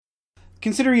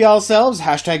Consider yourselves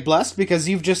 #blessed because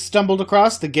you've just stumbled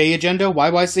across the Gay Agenda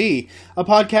YYC, a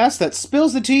podcast that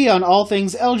spills the tea on all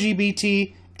things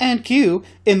LGBT and Q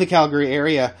in the Calgary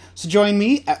area. So join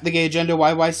me at the Gay Agenda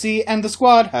YYC and the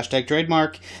squad,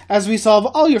 #trademark, as we solve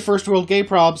all your first world gay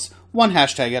probs, one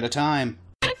hashtag at a time.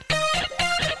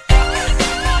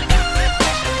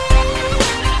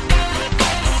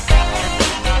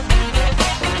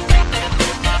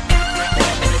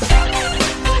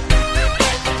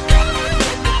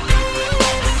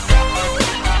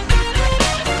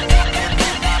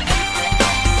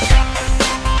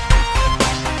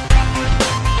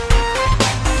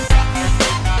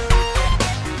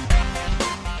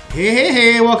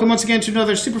 Hey, welcome once again to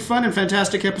another super fun and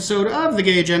fantastic episode of the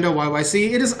Gay Agenda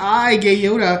YYC. It is I, Gay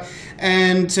Yoda,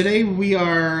 and today we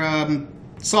are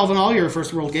solving all your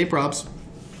first world gay probs.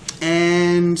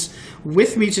 And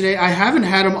with me today, I haven't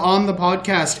had him on the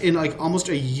podcast in like almost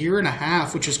a year and a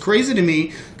half, which is crazy to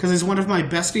me because he's one of my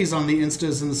besties on the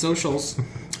Instas and the socials.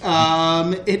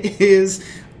 It is...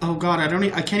 Oh God,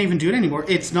 I can't even do it anymore.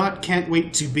 It's not "Can't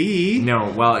Wait to Be."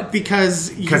 No, well,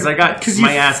 because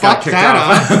my ass got kicked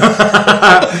off.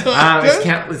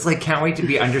 It's like "Can't Wait to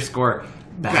Be"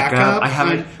 _backup. I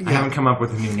haven't come up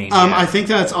with a new name yet. I think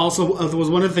that's also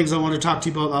was one of the things I want to talk to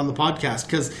you about on the podcast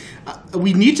because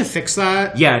we need to fix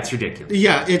that. Yeah, it's ridiculous.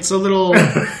 Yeah, it's a little.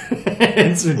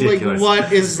 It's ridiculous. Like,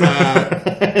 what is that?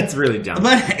 It's really dumb.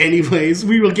 But anyways,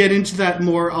 we will get into that a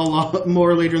lot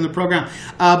more later in the program.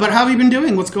 But how have you been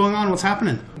doing? What's going on? What's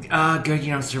happening?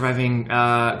 Good. Surviving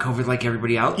COVID like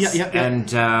everybody else. Yeah.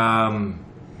 And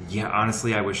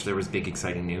honestly, I wish there was big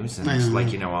exciting news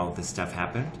and all of this stuff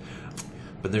happened.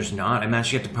 But there's not. I managed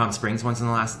to get to Palm Springs once in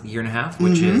the last year and a half,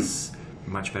 which is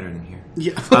much better than here.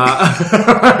 Yeah.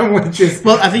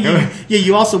 Well, I think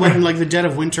you also went in like the dead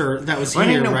of winter. That was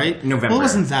here, right? November. Well, it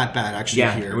wasn't that bad actually.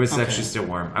 Yeah, here. It was actually still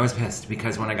warm. I was pissed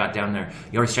because when I got down there,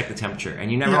 you always check the temperature,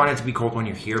 and you never want it to be cold when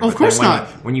you're here. Of course not.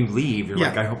 When you leave, you're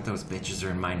like, I hope those bitches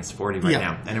are in -40 right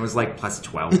now, and it was like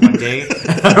 +12 one day.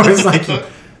 I was like,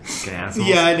 fucking assholes.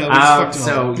 Yeah, I know.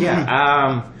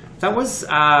 That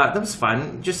was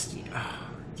fun. Just.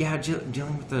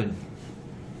 Dealing with the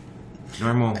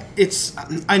normal...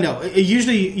 I know.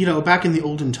 Usually, back in the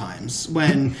olden times,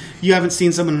 when you haven't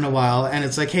seen someone in a while, and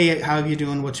it's like, hey, how are you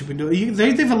doing? What you been doing?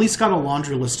 They've at least got a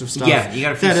laundry list of stuff. Yeah, you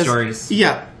got a few stories.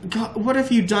 Yeah. God, what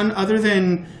have you done other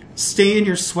than stay in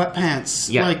your sweatpants,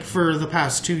 for the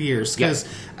past 2 years? Because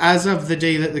as of the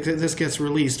day that this gets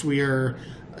released, we are...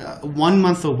 1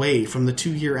 month away from the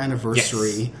 2-year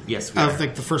anniversary of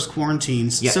the first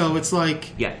quarantines. Yeah. So it's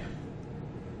like... Yeah.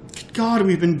 God,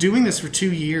 we've been doing this for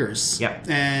 2 years. Yeah.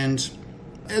 And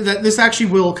this actually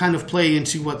will kind of play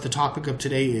into what the topic of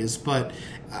today is, but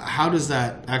how does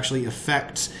that actually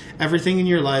affect everything in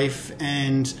your life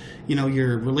and,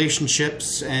 your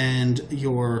relationships and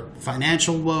your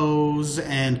financial woes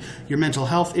and your mental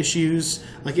health issues?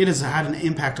 Like, it has had an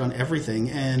impact on everything.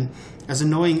 And as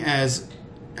annoying as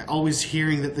always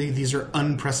hearing that these are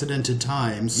unprecedented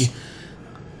times...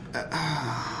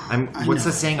 What's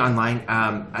the saying online?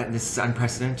 This is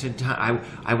unprecedented time.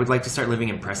 I would like to start living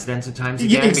in precedented times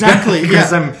again. Yeah, exactly.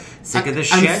 Because I'm sick of this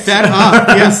shit. I'm fed up.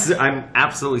 Yes, I'm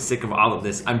absolutely sick of all of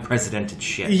this unprecedented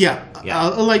shit. Yeah.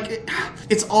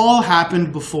 It's all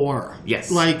happened before.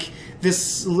 Yes. Like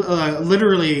this,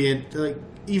 literally,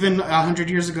 even 100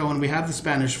 years ago when we had the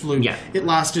Spanish flu, it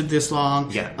lasted this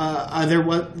long. Yeah.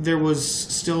 There was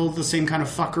still the same kind of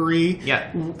fuckery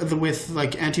with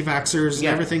like anti-vaxxers and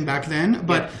everything back then,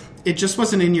 but it just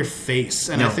wasn't in your face,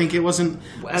 and I think it wasn't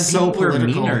so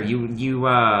political. Meaner.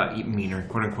 Meaner,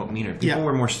 quote unquote meaner. People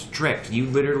were more strict.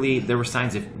 There were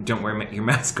signs of don't wear your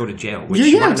mask, go to jail. Which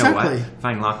you want to know what?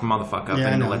 Fine, lock them all the fuck up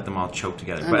and let them all choke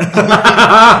together. But,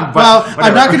 well,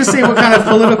 I'm not going to say what kind of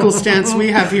political stance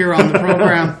we have here on the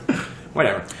program.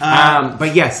 Whatever.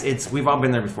 But yes, we've all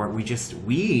been there before.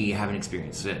 We haven't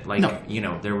experienced it.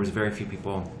 There was very few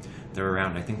people that were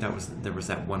around. I think there was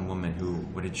that one woman who,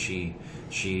 what did she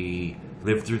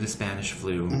lived through the Spanish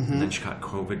flu, and then she got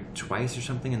COVID twice or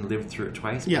something and lived through it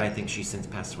twice. But I think she's since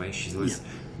passed away. She was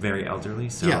very elderly.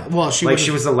 So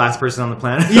she was the last person on the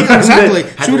planet. Yeah, exactly.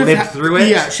 She would have lived through it.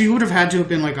 Yeah, she would have had to have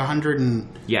been like 100 and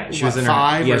she was in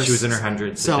her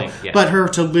hundreds. So, but her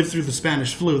to live through the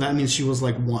Spanish flu, that means she was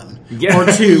like 1 or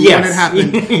 2 when it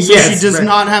happened. So she does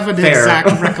not have an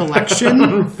exact recollection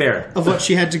of what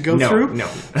she had to go through. No.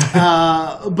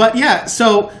 But yeah,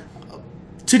 so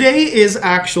today is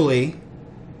actually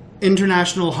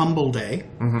International Humble Day,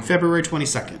 February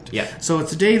 22nd. Yeah. So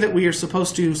it's a day that we are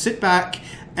supposed to sit back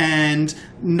and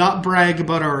not brag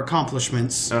about our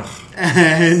accomplishments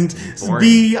and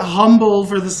be humble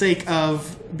for the sake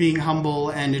of being humble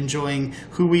and enjoying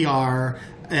who we are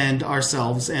and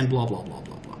ourselves and blah, blah, blah,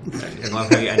 blah, blah. I love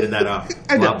how you ended that off.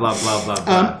 Blah, blah, blah, blah,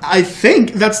 blah. I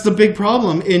think that's the big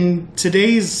problem in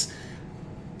today's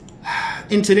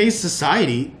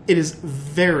society. It is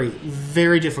very,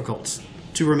 very difficult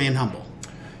to remain humble.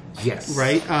 Yes.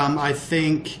 Right? I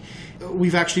think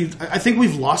we've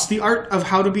lost the art of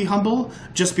how to be humble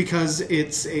just because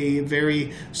it's a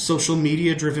very social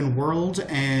media driven world,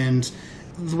 and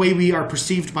the way we are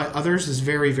perceived by others is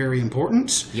very, very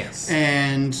important. Yes.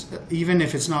 And even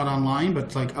if it's not online,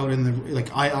 but like out in the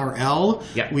IRL,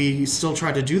 we still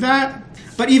try to do that.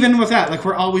 But even with that, like,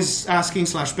 we're always asking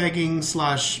 / begging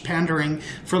 / pandering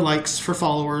for likes, for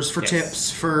followers, for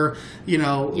tips, for,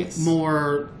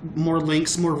 more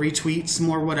links, more retweets,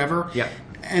 more whatever. Yeah.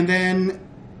 And then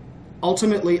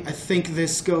ultimately, I think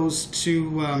this goes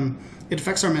to it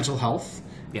affects our mental health.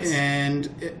 Yes. And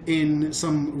in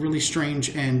some really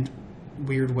strange and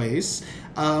weird ways.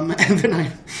 And then I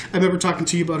remember talking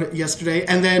to you about it yesterday,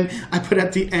 and then I put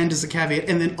at the end as a caveat,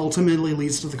 and then ultimately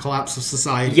leads to the collapse of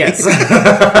society. Yes.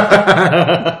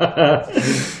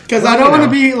 Because I don't want to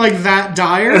be like that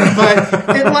dire, but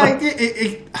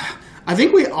I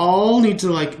think we all need to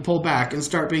like pull back and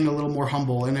start being a little more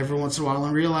humble and every once in a while,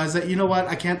 and realize that, you know what,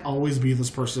 I can't always be this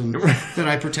person that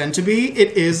I pretend to be.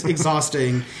 It is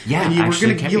exhausting. Yeah, and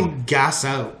you'll gas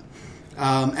out.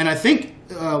 And I think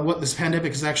what this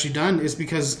pandemic has actually done is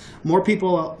because more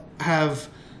people have,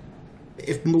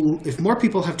 if more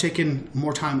people have taken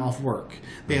more time off work,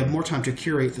 they have more time to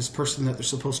curate this person that they're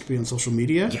supposed to be on social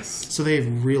media. Yes. So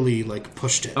they've really like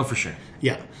pushed it. Oh, for sure.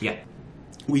 Yeah. Yeah.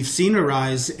 We've seen a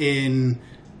rise in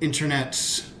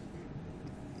internet.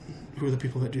 Who are the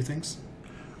people that do things?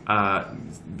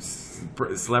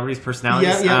 Celebrities,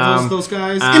 personalities. Yeah, those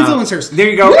guys. Influencers. There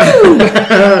you go.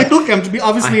 Look,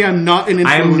 I'm not an influencer.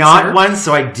 I'm not one,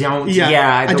 so I don't.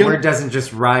 Yeah, the word doesn't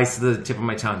just rise to the tip of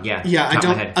my tongue. Yeah. Yeah, I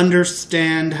don't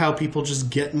understand how people just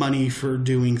get money for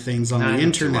doing things on the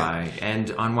internet.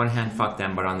 And on one hand, fuck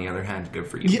them, but on the other hand, good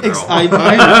for you, girl.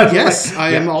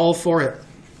 I am all for it.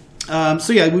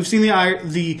 We've seen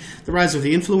the rise of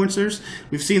the influencers.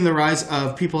 We've seen the rise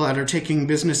of people that are taking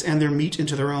business and their meat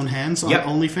into their own hands on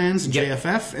OnlyFans and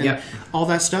JFF and all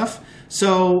that stuff.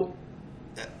 So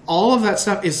all of that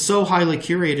stuff is so highly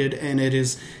curated, and it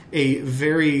is a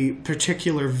very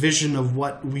particular vision of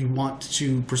what we want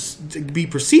to be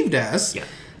perceived as. Yeah.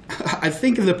 I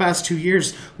think in the past 2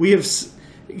 years, we have...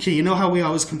 Okay, you know how we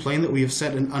always complain that we have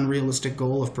set an unrealistic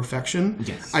goal of perfection?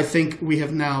 Yes. I think we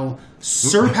have now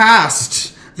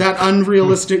surpassed that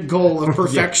unrealistic goal of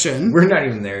perfection. Yeah. We're not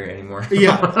even there anymore.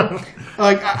 Yeah.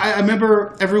 Like, I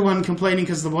remember everyone complaining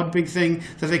because the one big thing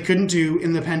that they couldn't do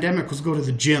in the pandemic was go to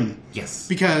the gym. Yes.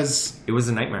 Because... It was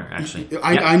a nightmare, actually.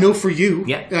 I know for you,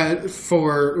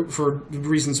 for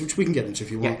reasons which we can get into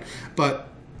if you want, but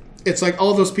it's like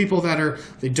all those people that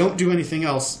they don't do anything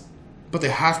else, but they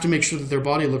have to make sure that their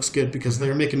body looks good because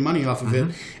they're making money off of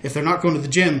it. If they're not going to the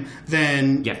gym,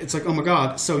 then it's like, oh my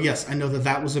God. So yes, I know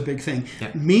that was a big thing. Yeah.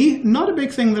 Me, not a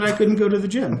big thing that I couldn't go to the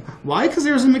gym. Why? Because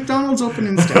there was a McDonald's open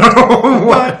instead.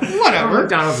 But whatever.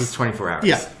 McDonald's is 24 hours.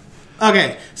 Yeah.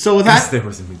 Okay, so with that... there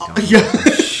was a McDonald's.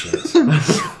 Oh, shit.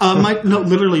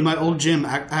 Literally, my old gym,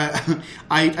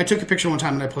 I took a picture one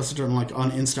time and I posted it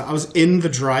on Insta. I was in the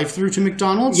drive-thru to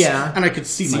McDonald's, and I could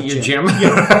see my your gym.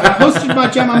 Yeah, I posted my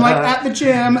gym. I'm like, at the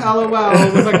gym, LOL,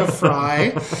 with like a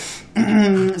fry.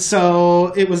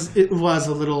 So it was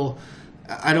a little...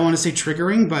 I don't want to say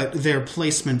triggering, but their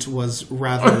placement was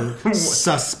rather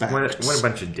suspect. What a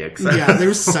bunch of dicks. Yeah, they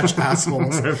were such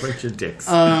assholes. What a bunch of dicks.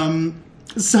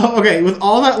 So, okay, with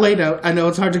all that laid out, I know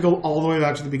it's hard to go all the way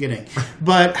back to the beginning,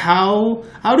 but how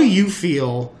do you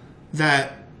feel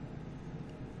that...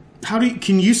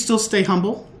 Can you still stay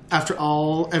humble after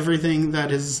everything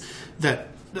that is...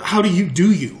 How do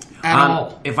you at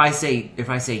all? If I say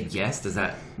yes, does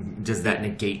that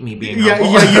negate me being humble?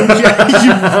 You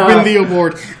win the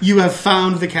award. You have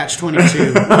found the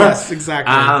catch-22. Yes,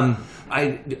 exactly.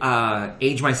 I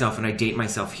age myself and I date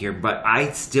myself here, but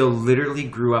I still literally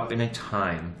grew up in a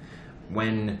time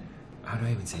when... How do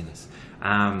I even say this?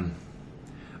 I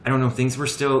don't know. Things were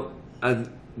still...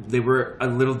 they were a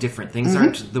little different. Things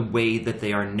aren't the way that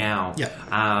they are now.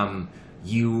 Yeah.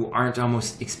 You aren't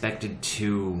almost expected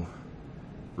to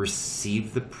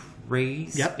receive the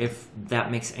praise, if that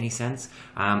makes any sense.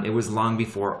 It was long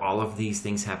before all of these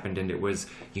things happened, and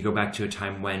you go back to a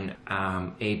time when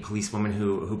a policewoman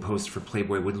who posed for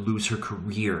Playboy would lose her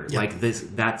career. Like this,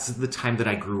 that's the time that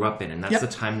I grew up in, and that's the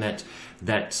time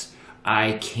that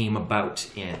I came about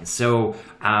in. So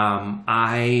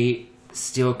I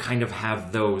still kind of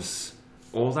have those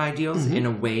old ideals in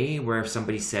a way where if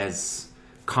somebody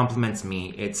compliments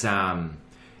me, it's a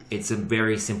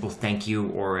very simple thank you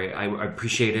or I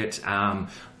appreciate it.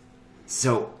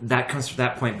 So that comes from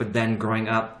that point. But then growing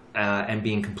up and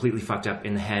being completely fucked up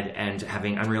in the head and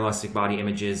having unrealistic body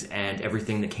images and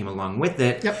everything that came along with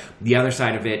it. Yep. The other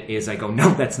side of it is I go,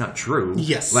 no, that's not true.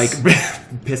 Yes. Like,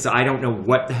 piss, I don't know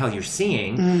what the hell you're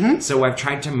seeing. So I've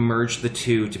tried to merge the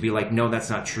two to be like, no, that's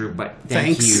not true, but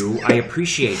thank you. I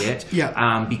appreciate it.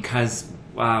 Yeah. Because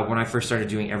when I first started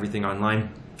doing everything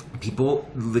online, people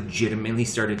legitimately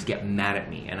started to get mad at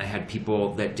me, and I had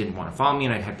people that didn't want to follow me,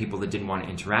 and I had people that didn't want to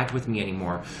interact with me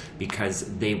anymore because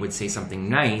they would say something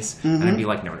nice, and I'd be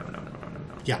like, no.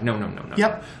 Yeah. No.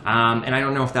 Yep. And I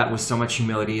don't know if that was so much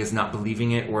humility as not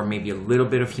believing it, or maybe a little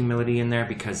bit of humility in there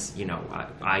because,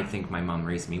 I think my mom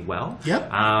raised me well.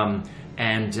 Yep.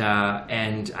 And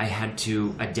I had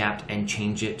to adapt and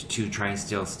change it to try and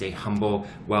still stay humble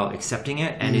while accepting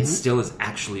it. And it still is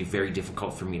actually very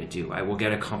difficult for me to do. I will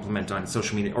get a compliment on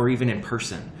social media or even in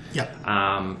person. Yep.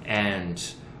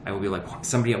 And I will be like,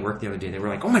 somebody at work the other day, they were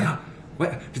like, oh my God,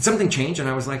 what? Did something change? And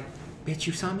I was like, bitch,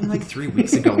 you saw me like 3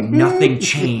 weeks ago. Nothing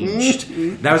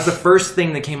changed. That was the first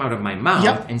thing that came out of my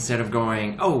mouth instead of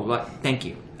going, oh, thank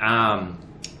you.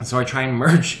 So I try and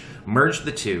merge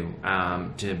the two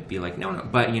to be like, no.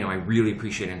 But, I really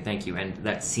appreciate it and thank you. And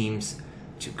that seems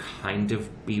to kind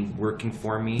of be working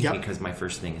for me because my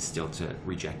first thing is still to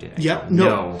reject it.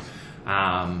 No.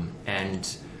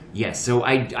 And yes, so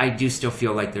I do still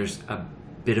feel like there's a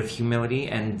bit of humility,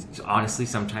 and honestly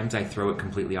sometimes I throw it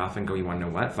completely off and go, you want to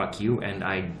know what, fuck you, and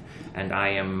I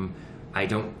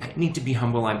don't need to be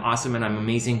humble. I'm awesome and I'm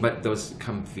amazing, but those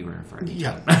come fewer and far.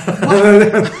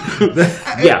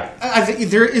 I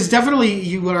think there is definitely,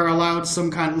 you are allowed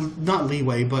some kind of, not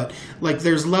leeway, but like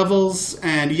there's levels,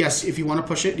 and yes, if you want to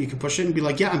push it, you can push it and be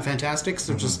like, yeah, I'm fantastic,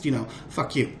 so just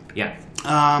fuck you.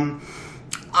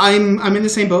 I'm in the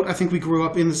same boat. I think we grew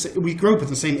up in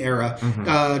the same era,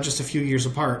 just a few years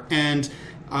apart, and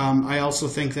I also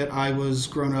think that I was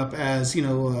grown up as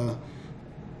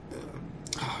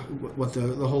what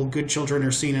the whole good children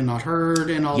are seen and not heard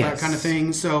and all that kind of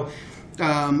thing. So,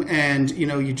 and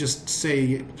you just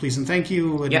say please and thank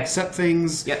you and accept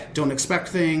things, don't expect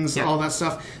things, all that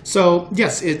stuff. So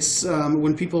yes, it's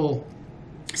when people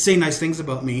say nice things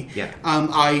about me.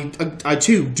 I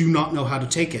too do not know how to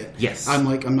take it. I'm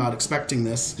like, I'm not expecting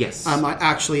this. I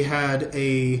actually had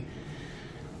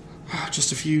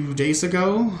just a few days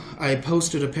ago, I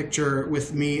posted a picture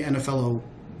with me and a fellow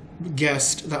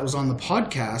guest that was on the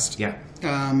podcast.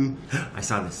 I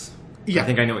saw this. I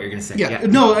think I know what you're going to say.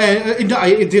 No,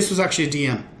 this was actually a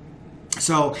DM.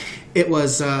 So it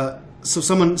was, so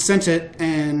someone sent it,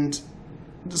 and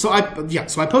so I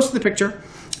posted the picture,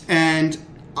 and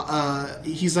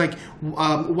he's like,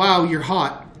 wow, you're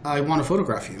hot. I want to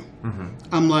photograph you.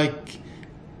 I'm like,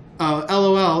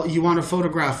 LOL, you want to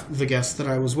photograph the guest that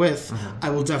I was with?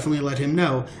 I will definitely let him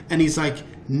know. And he's like,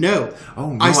 no.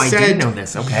 Oh, no, I did know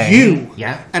this. Okay. You.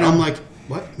 Yeah. And I'm like,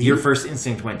 what? Your first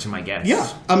instinct went to my guest. Yeah.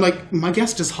 I'm like, my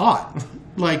guest is hot.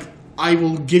 Like, I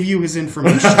will give you his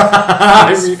information.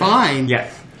 It's fine.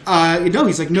 No,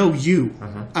 he's like, no, you.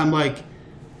 I'm like,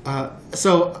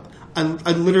 so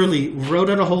I literally wrote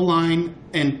out a whole line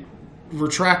and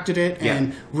retracted it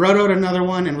and wrote out another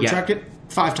one and retracted it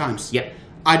 5 times.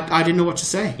 I didn't know what to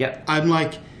say. I'm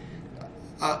like,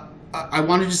 I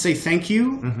wanted to say thank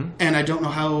you, and I don't know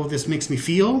how this makes me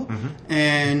feel,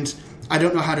 and I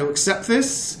don't know how to accept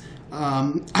this.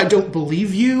 I don't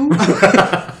believe you.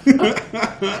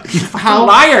 How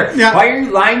liar? Why are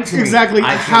you lying to me? Exactly.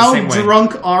 How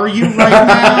drunk are you right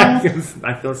now?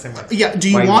 I feel the same way. Yeah. Do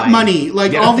you want money?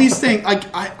 Like all these things.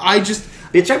 I just.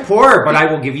 Bitch, I'm poor, but I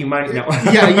will give you money. No.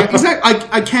 Exactly.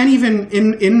 I can't even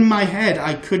in my head.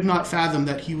 I could not fathom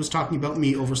that he was talking about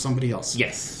me over somebody else.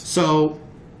 So,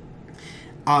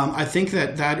 I think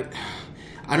that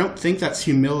I don't think that's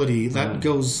humility. That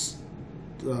goes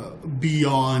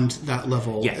beyond that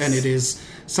level, and it is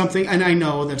something. And I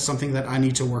know that's something that I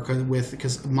need to work with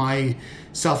because my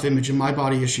self-image and my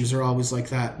body issues are always like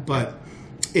that. But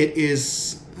it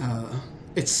is.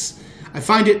 I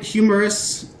find it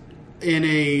humorous in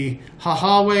a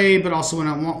ha-ha way, but also in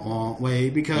a wah-wah way,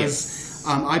 because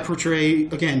I portray,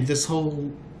 again, this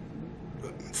whole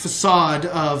facade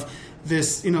of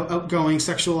this, outgoing,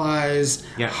 sexualized,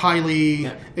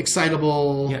 highly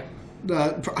excitable.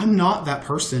 I'm not that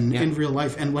person in real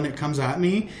life, and when it comes at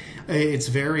me, it's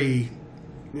very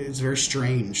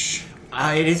strange.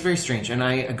 It is very strange, and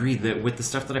I agree that with the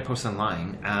stuff that I post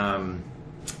online,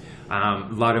 a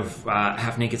lot of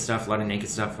half-naked stuff, a lot of naked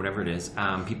stuff, whatever it is,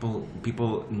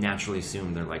 people naturally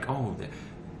assume, they're like, oh,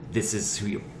 this is who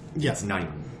you. Yeah. It's not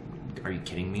even. Are you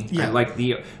kidding me? Yeah. Like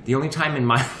the only time in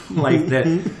my life that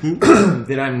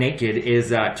that I'm naked is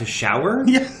to shower.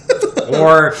 Yeah.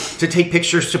 Or to take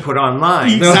pictures to put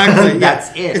online. Exactly. That's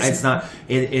it. It's not.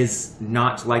 It is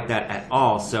not like that at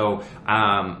all. So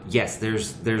yes,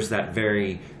 there's that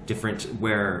very different.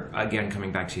 Where again,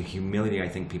 coming back to humility, I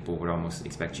think people would almost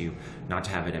expect you not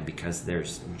to have it, because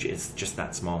it's just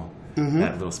that small,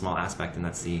 that little small aspect, and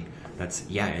it's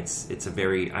a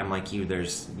very. I'm like you.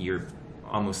 You're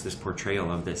almost this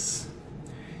portrayal of this.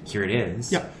 Here it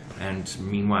is. Yep. And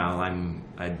meanwhile, I'm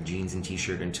a jeans and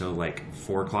t-shirt until like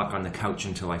 4 o'clock on the couch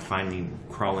until I finally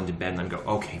crawl into bed and then go,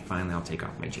 okay, finally I'll take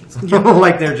off my jeans.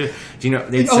 Like they're just,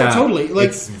 it's, totally. Like,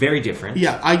 it's very different.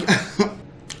 Yeah,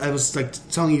 I was like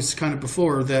telling you kind of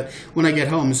before that when I get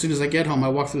home, as soon as I get home, I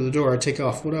walk through the door, I take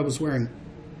off what I was wearing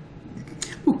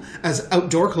as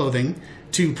outdoor clothing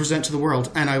to present to the world,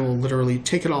 and I will literally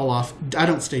take it all off. I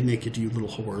don't stay naked, you little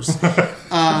whores.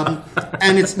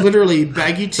 And it's literally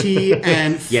baggy tee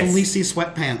and fleecy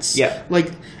sweatpants. Yeah.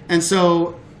 And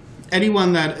so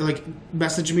anyone that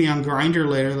messaged me on Grindr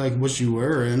later, what you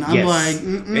were, and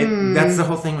I'm that's the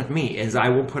whole thing with me is I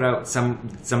will put out some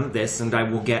of this, and I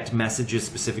will get messages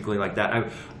specifically like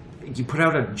that. You put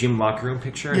out a gym locker room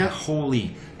picture, and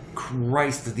holy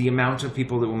Christ, the amount of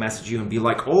people that will message you and be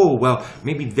like, oh, well,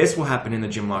 maybe this will happen in the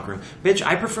gym locker room. Bitch,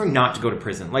 I prefer not to go to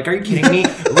prison. Like, are you kidding me?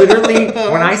 Literally,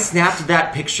 when I snapped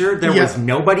that picture, there was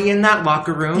nobody in that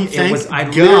locker room. I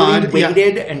literally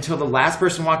waited until the last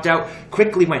person walked out,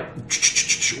 quickly went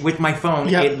with my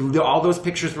phone. All those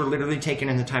pictures were literally taken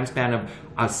in the time span of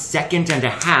a second and a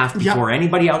half before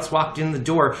anybody else walked in the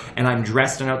door, and I'm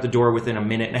dressed and out the door within a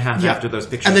minute and a half after those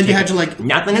pictures. And then you had to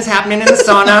nothing is happening in the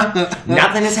sauna,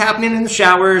 nothing is happening in the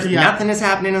showers, nothing is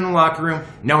happening in the locker room.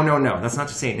 No. That's not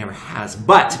to say it never has,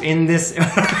 but in this,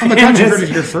 oh my God, you heard it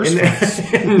here first.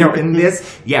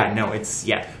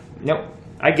 No,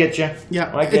 I get you.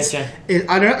 Yeah, I get you.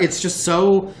 I don't know. It's just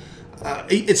so.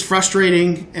 It's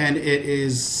frustrating, and it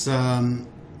is.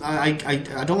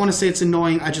 I don't want to say it's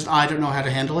annoying. I don't know how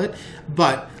to handle it,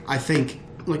 but I think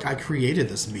I created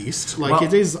this beast.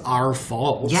 It is our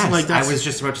fault. Yes, I was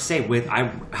just about to say.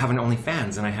 I have an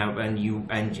OnlyFans, and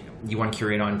you want to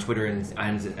curate on Twitter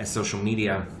and social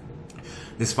media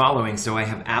this following. So I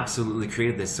have absolutely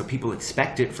created this. So people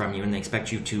expect it from you, and they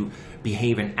expect you to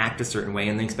behave and act a certain way,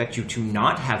 and they expect you to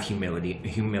not have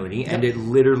humility, and it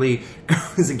literally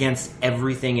goes against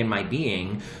everything in my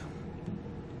being.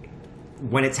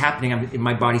 When it's happening, I'm in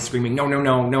my body screaming, no,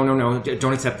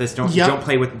 don't accept this, don't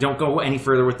play with, don't go any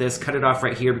further with this, cut it off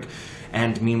right here.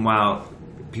 And meanwhile,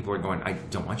 people are going, I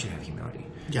don't want you to have humility.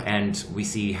 Yeah. And we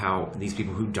see how these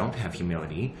people who don't have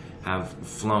humility have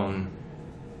flown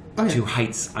to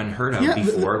heights unheard of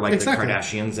before, like the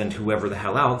Kardashians and whoever the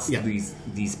hell else. Yeah.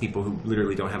 These people who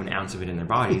literally don't have an ounce of it in their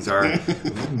bodies are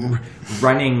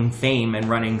running fame and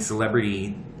running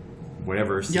celebrity,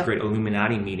 whatever secret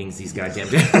Illuminati meetings these goddamn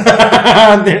did.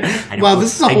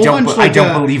 This is a whole bunch. I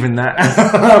don't believe in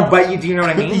that. But do you know what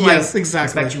I mean? Yes,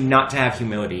 exactly. Expect you not to have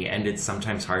humility, and it's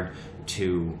sometimes hard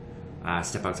to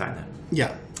step outside that.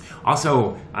 Yeah.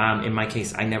 Also, in my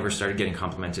case, I never started getting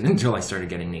complimented until I started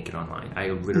getting naked online. I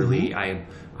literally, I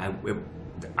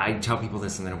tell people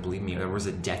this and they don't believe me. There was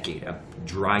a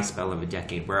dry spell of a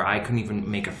decade where I couldn't even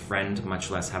make a friend, much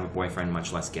less have a boyfriend,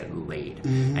 much less get laid.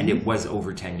 And it was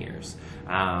over 10 years.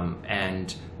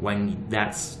 And when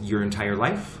that's your entire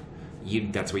life,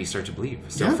 that's what you start to believe.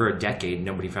 So for a decade,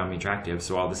 nobody found me attractive.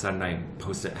 So all of a sudden, I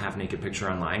post a half-naked picture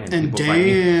online, and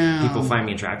people find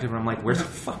me attractive, and I'm like, "Where the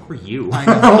fuck were you?" I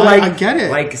know. I get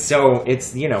it. So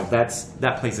it's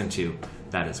that plays into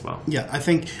that as well. Yeah, I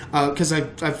think because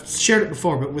I've shared it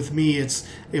before, but with me,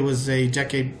 it was a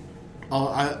decade.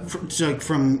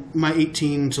 From my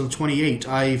 18 to 28,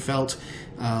 I felt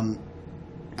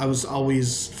I was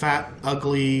always fat,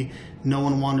 ugly. No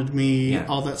one wanted me,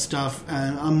 all that stuff,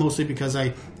 and mostly because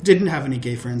I didn't have any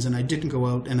gay friends and I didn't go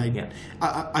out. And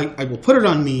I will put it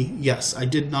on me. Yes, I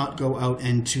did not go out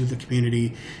into the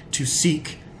community to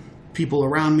seek people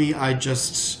around me. I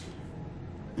just,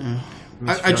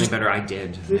 better. I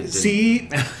did. See,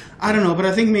 I don't know, but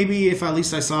I think maybe if at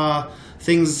least I saw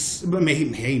things, but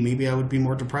maybe I would be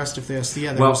more depressed if there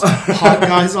was hot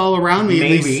guys all around me,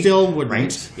 and they still wouldn't.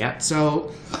 Right. Yeah.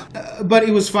 So, but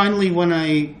it was finally when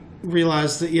I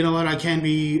realized that, you know what, I can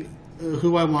be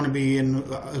who I want to be and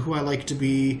who I like to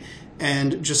be,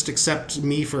 and just accept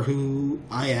me for who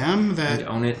I am. And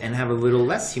own it and have a little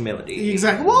less humility.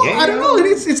 Exactly. Well, I don't know.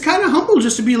 It's kind of humble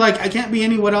just to be like, I can't be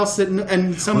anyone else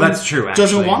and someone that's true,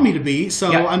 doesn't want me to be,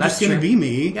 so I'm just going to be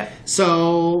me. Yeah.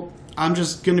 So I'm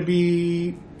just going to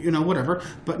be whatever.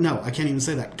 But no, I can't even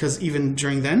say that, because even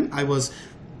during then, I was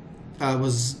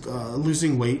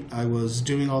losing weight. I was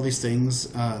doing all these things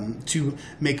to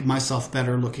make myself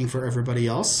better, looking for everybody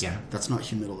else. Yeah. That's not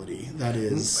humility. That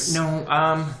is... No.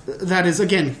 That is,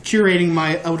 again, curating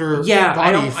my outer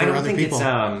body for other people.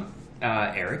 It's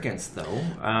arrogance, though.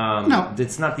 No.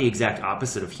 It's not the exact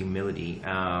opposite of humility.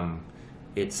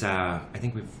 It's, I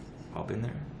think we've all been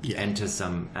there. Yeah. And to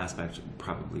some aspect,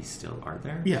 probably still are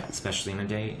there. Yeah. Especially in a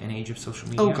day and age of social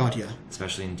media. Oh, God, yeah.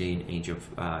 Especially in a day and age of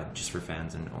just for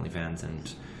fans and OnlyFans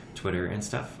and Twitter and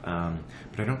stuff.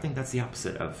 But I don't think that's the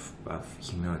opposite of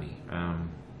humility.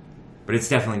 But it's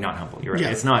definitely not humble. You're right. Yeah.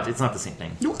 It's not the same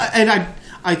thing. No, and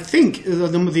I think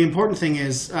the important thing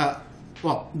is...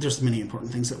 well, there's many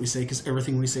important things that we say, because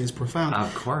everything we say is profound.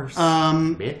 Of course.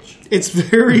 Bitch. It's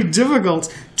very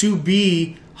difficult to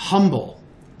be humble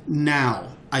now,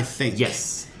 I think.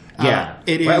 Yes. Yeah.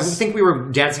 It is. Well, I think we were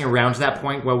dancing around to that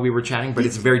point while we were chatting, but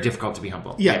it's very difficult to be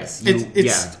humble. Yeah. Yes.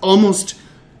 It's almost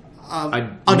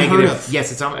unheard of.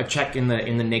 Yes, it's a check in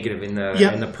the negative, in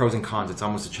the pros and cons. It's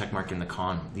almost a check mark in the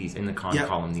con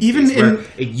column. Even days, where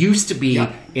it used to be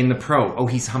in the pro. Oh,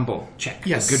 he's humble. Check.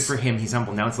 Yes. Good for him. He's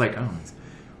humble. Now it's like, oh, what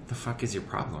the fuck is your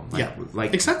problem?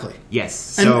 Like exactly. Yes.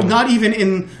 So, and not even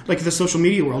in like the social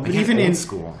media world, but even in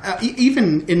school,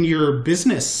 even in your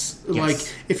business. Yes.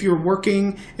 Like if you're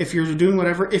working, if you're doing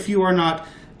whatever, if you are not,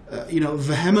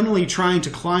 vehemently trying to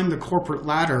climb the corporate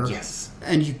ladder. Yes.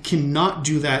 And you cannot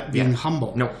do that being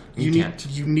humble. No, you can't.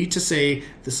 You need to say,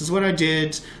 this is what I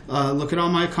did. Look at all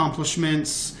my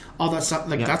accomplishments. All that stuff.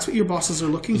 That's what your bosses are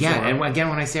looking for. Yeah, and again,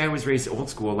 when I say I was raised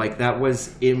old school, like that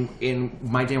was in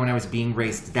my day when I was being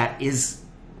raised. That is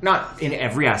not in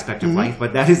every aspect of life,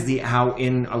 but that is how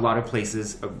in a lot of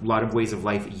places, a lot of ways of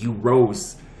life, you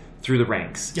rose through the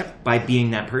ranks by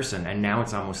being that person. And now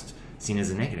it's almost seen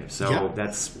as a negative. So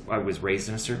I was raised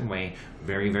in a certain way.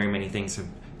 Very, very many things have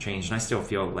changed, and I still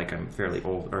feel like I'm fairly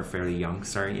old or fairly young.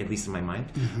 Sorry, at least in my mind.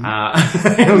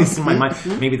 At least in my mind.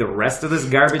 Maybe the rest of this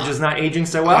garbage is not aging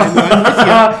so well.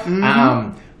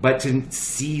 But to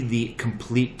see the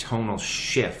complete tonal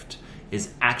shift is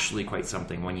actually quite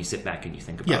something when you sit back and you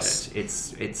think about it.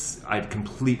 It's a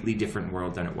completely different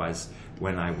world than it was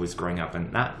when I was growing up,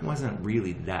 and that wasn't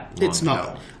really that long It's not.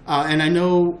 ago. And I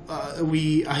know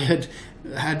I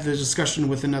had the discussion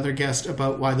with another guest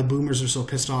about why the boomers are so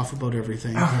pissed off about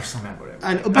everything. Oh, they're so mad about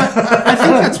everything. But I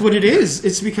think that's what it is.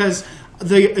 It's because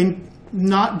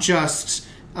not just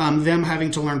them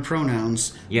having to learn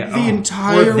pronouns. Yeah, the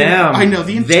entire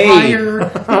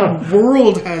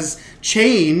world has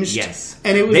changed. Yes,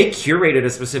 and they curated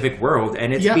a specific world,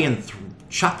 and it's being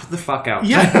chopped the fuck out.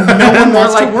 Yeah, no one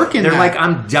wants to work in that. They're like,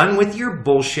 I'm done with your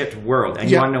bullshit world. And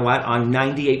you want to know what? On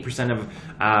 98%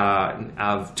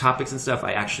 of topics and stuff,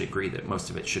 I actually agree that most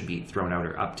of it should be thrown out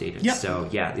or updated. Yep. So,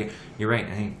 you're right.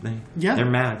 They're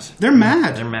mad. They're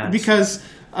mad. They're mad. Because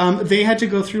they had to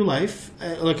go through life,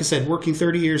 like I said, working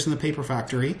 30 years in the paper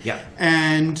factory. Yeah.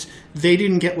 And they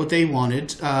didn't get what they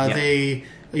wanted. They...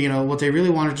 what they really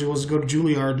wanted to do was go to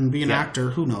Juilliard and be an actor.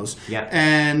 Who knows? Yeah.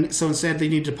 And so instead, they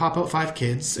need to pop out 5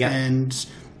 kids and,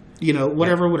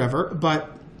 whatever.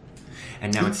 But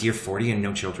and now it's year 40 and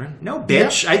no children. No,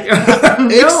 bitch. Yeah. No.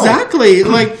 Exactly.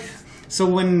 So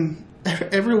when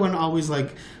everyone always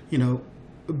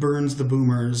burns the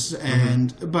boomers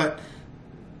but.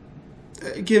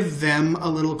 Give them a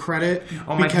little credit.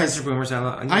 Oh, my parents are boomers.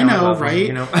 I know, right?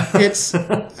 It's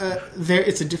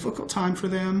it's a difficult time for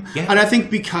them, and I think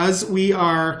because we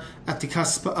are at the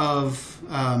cusp of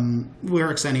we're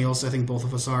exennials. I think both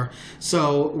of us are,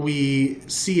 so we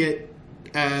see it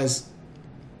as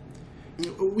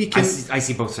we can. I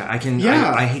see both sides. I can.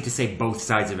 Yeah. I hate to say both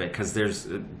sides of it because there's.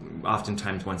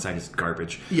 Oftentimes, one side is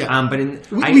garbage. Yeah, but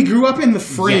we grew up in the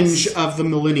fringe of the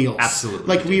millennials.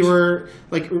 Absolutely, we were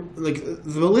like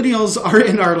the millennials are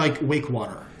in our wake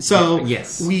water. So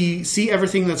we see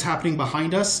everything that's happening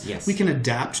behind us. Yes, we can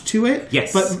adapt to it.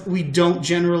 Yes, but we don't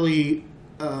generally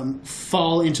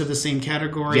fall into the same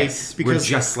category. Yes, because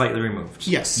we're just slightly removed.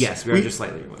 Yes, we are just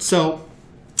slightly removed. So.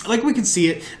 We can see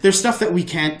it. There's stuff that we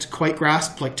can't quite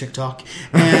grasp, like TikTok.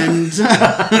 And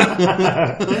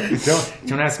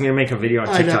don't ask me to make a video on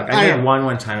TikTok. I made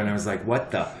one time, and I was like, "What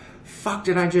the fuck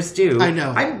did I just do?" I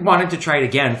know. I wanted to try it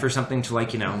again for something to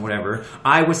whatever.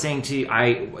 I was saying to you,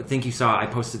 I think you saw I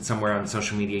posted somewhere on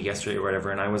social media yesterday or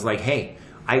whatever, and I was like, "Hey,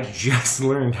 I just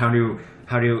learned how to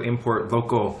import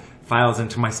local files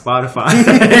into my Spotify.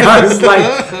 I was like,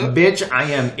 bitch,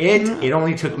 I am it. It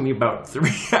only took me about 3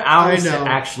 hours to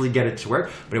actually get it to work,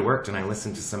 but it worked, and I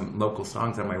listened to some local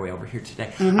songs on my way over here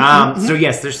today. So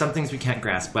yes, there's some things we can't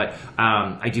grasp, but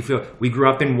I do feel we grew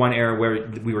up in one era where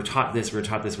we were taught this,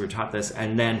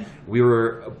 and then we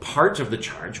were part of the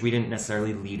charge. We didn't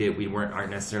necessarily lead it. We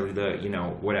aren't necessarily the,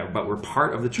 whatever, but we're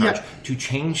part of the charge to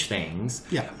change things.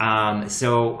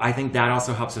 So I think that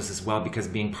also helps us as well, because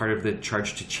being part of the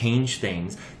charge to change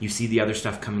things, you see the other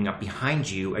stuff coming up behind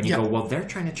you, and you go, well, they're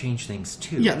trying to change things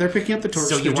too. Yeah, they're picking up the torch.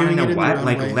 So you want to know what?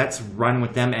 Like, let's run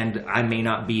with them, and I may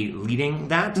not be leading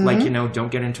that. Like,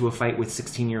 don't get into a fight with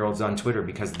 16-year-olds on Twitter,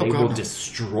 because they will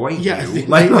destroy you. Yeah,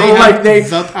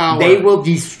 they will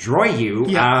destroy you.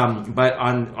 Yeah. But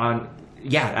I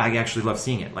actually love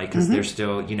seeing it, like, because they're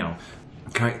still,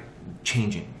 kind of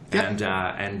changing. Yep.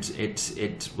 And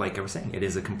it like I was saying, it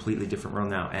is a completely different world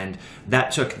now, and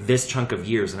that took this chunk of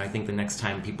years. And I think the next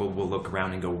time people will look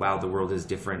around and go, "Wow, the world is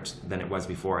different than it was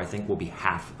before," I think we'll be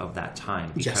half of that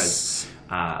time, because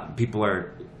people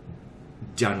are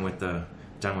done with the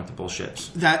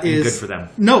bullshit. That is good for them.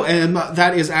 No, and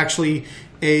that is actually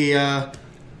a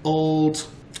old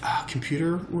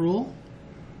computer rule.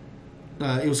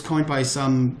 It was coined by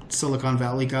some Silicon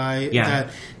Valley guy that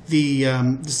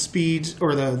the speed,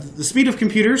 or the speed of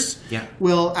computers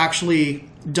will actually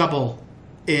double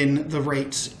in the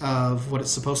rate of what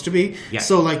it's supposed to be. Yeah.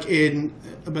 So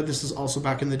but this is also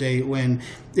back in the day when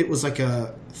it was like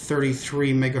a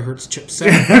 33 megahertz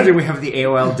chipset. Did we have the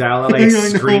AOL dial-up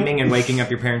screaming and waking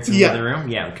up your parents in the other room?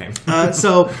 Yeah, okay.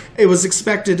 So it was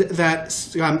expected that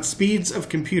speeds of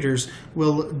computers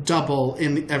will double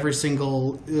in every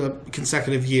single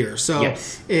consecutive year. So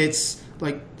it's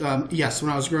like, yes,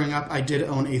 when I was growing up, I did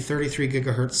own a 33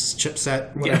 gigahertz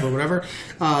chipset, whatever.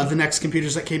 The next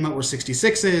computers that came out were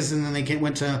 66s, and then they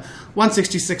went to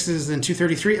 166s and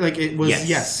 233. Like, it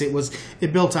was,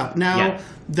 it built up. Now,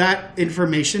 that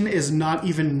information is not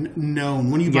even known.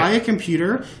 When you buy a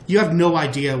computer, you have no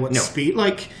idea what speed.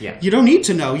 Like, you don't need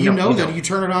to know. You know that you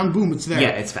turn it on, boom, it's there. Yeah,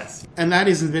 it's fast. And that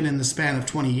hasn't been in the span of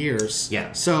 20 years.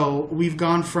 Yeah. So we've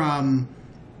gone from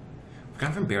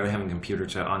barely having a computer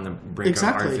to on the brink of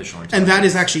artificial intelligence. And that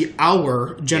is actually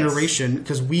our generation,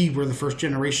 because we were the first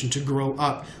generation to grow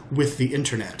up with the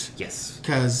internet. Yes.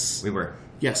 Because we were.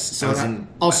 Yes. So that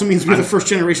also means we're the first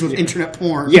generation with internet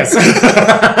porn. Yes.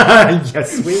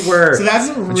 Yes, we were. So that's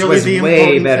really which was the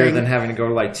way better thing. than having to go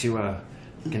to a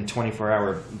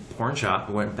 24-hour porn shop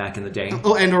went back in the day.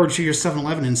 Oh, and or to your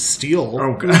 7-Eleven and steal.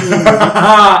 Oh, God.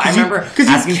 I remember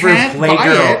asking for a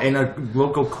Playgirl in a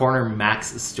local corner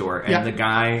Max store, and the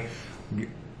guy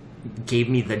gave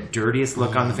me the dirtiest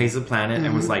look on the face of the planet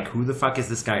and was like, "Who the fuck is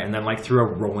this guy?" And then threw a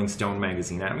Rolling Stone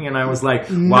magazine at me, and I was like,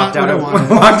 walked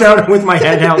out with my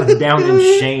head held down in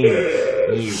shame.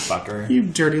 You fucker. You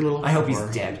dirty little I hope he's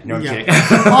dead. No, I'm kidding.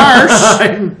 Harsh.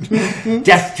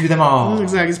 Death to them all.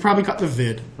 Exactly. He's probably got the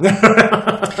vid.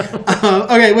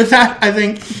 Okay, with that, I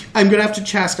think I'm going to have to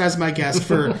chastise my guest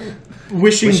for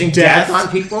wishing death on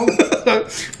people.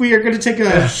 We are going to take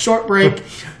a short break.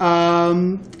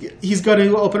 He's going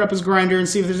to open up his grinder and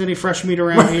see if there's any fresh meat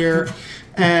around here.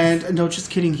 And no, just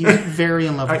kidding. He's very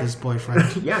in love with his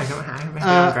boyfriend. Yeah, I haven't been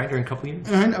on Grindr in a couple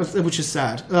years. Which is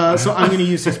sad. So I'm going to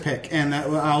use his pick, and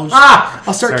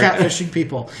I'll start catfishing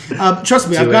people. Trust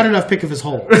me, I've got enough pick of his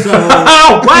hole. So,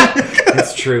 what?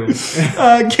 That's true.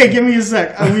 Okay, give me a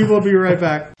sec. We will be right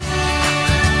back.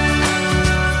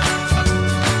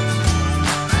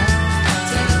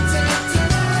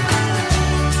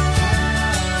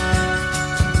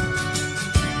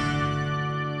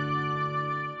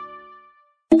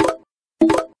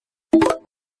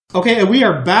 Okay, we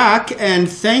are back, and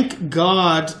thank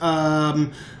God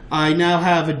I now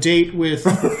have a date with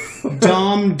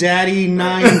Dom Daddy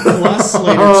 9+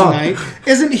 later tonight.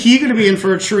 Isn't he going to be in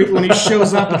for a treat when he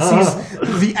shows up and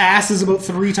sees the ass is about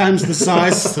 3 times the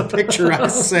size of the picture I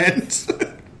sent?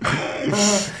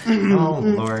 Oh,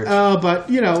 Lord. But,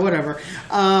 whatever.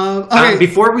 Okay.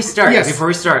 Before we start,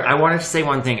 I wanted to say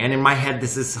one thing, and in my head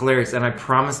this is hilarious, and I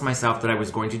promised myself that I was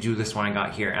going to do this when I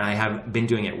got here, and I have been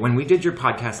doing it. When we did your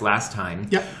podcast last time,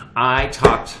 I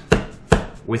talked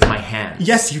with my hands.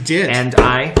 Yes, you did. And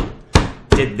I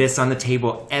did this on the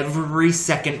table every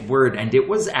second word, and it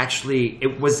was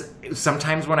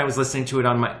sometimes when I was listening to it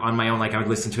on my own, like I would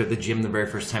listen to it at the gym the very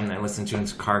first time, and I listened to it in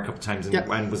the car a couple times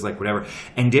and was like whatever,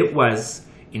 and it was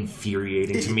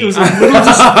infuriating to me. It was a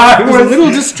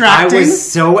little distracting. I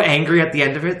was so angry at the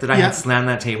end of it that I had slammed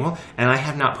that table, and I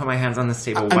have not put my hands on this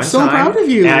table one time. I'm so proud of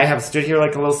you. And I have stood here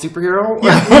like a little superhero.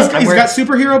 Yeah, he's got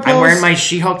superhero pose. I'm wearing my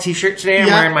She-Hulk t-shirt today.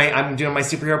 I'm doing my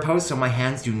superhero pose, so my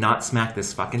hands do not smack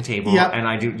this fucking table. Yeah. And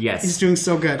I do, yes. He's doing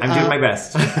so good. I'm doing my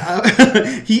best.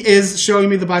 He is showing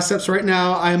me the biceps right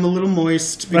now. I am a little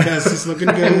moist because he's looking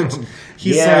good.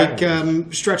 He's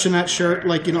stretching that shirt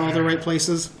like all the right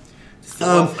places.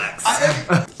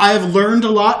 I have learned a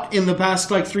lot in the past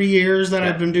 3 years that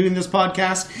I've been doing this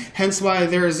podcast. Hence why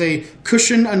there is a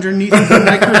cushion underneath the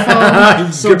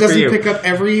microphone so it doesn't pick up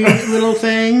every little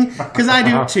thing. Because I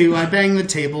do too. I bang the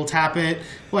table, tap it,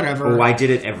 whatever. Oh, I did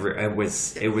it it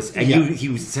was. And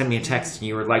you sent me a text and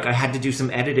you were like, I had to do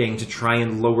some editing to try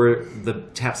and lower the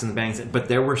taps and the bangs. But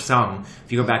there were some,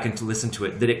 if you go back and to listen to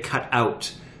it, that it cut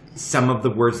out some of the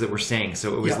words that we're saying.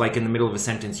 So it was like in the middle of a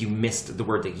sentence, you missed the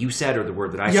word that you said or the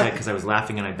word that I said because I was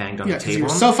laughing and I banged on the table. You were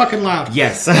so fucking loud.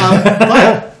 Yes.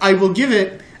 But I will give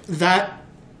it that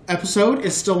episode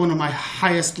is still one of my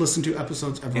highest listened to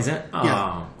episodes ever. Is it? Oh.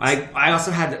 Yeah. I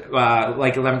also had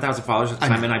 11,000 followers at the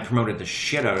time and I promoted the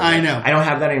shit out of it. I know. I don't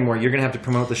have that anymore. You're going to have to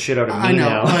promote the shit out of me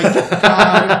now.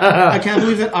 I can't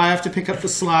believe that I have to pick up the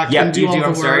slack and do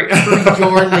all the work for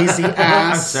your lazy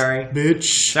ass. I'm sorry.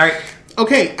 Bitch. Sorry.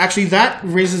 Okay, actually, that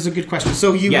raises a good question.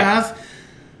 So you got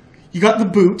the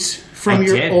boot from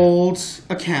your old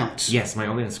account. Yes, my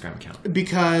old Instagram account.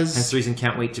 Because that's the reason.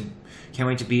 Can't wait to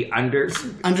be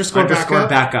underscore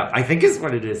backup. I think is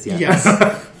what it is. Yeah. Yes.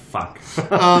 Fuck.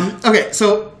 Okay,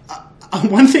 so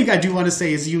one thing I do want to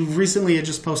say is you recently had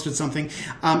just posted something,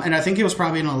 and I think it was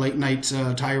probably in a late night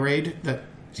tirade that.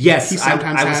 Yes, he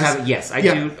sometimes I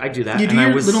do that. You do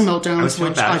your little meltdowns,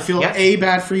 which I feel A,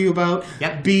 bad for you about.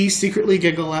 Yep. B, secretly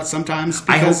giggle at sometimes.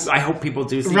 Because, I hope people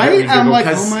do. Right? I'm like,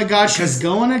 oh my gosh, she's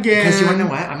going again. Because you want to know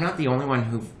what? I'm not the only one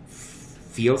who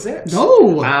feels it.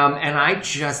 No. And I'm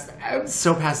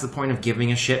so past the point of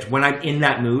giving a shit. When I'm in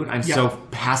that mood, I'm so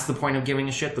past the point of giving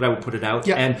a shit that I will put it out.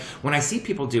 Yep. And when I see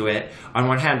people do it, on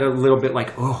one hand, a little bit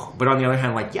like, oh, but on the other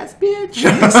hand, like, yes, bitch.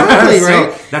 Exactly,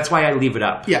 right? So that's why I leave it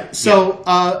up. Yeah. So,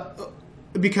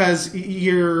 because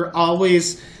you're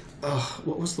always...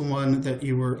 what was the one that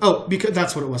you were... Oh, because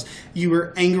that's what it was. You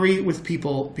were angry with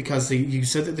people because you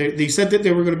said that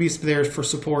they were going to be there for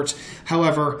support.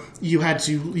 However, you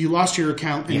lost your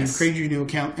account and you created your new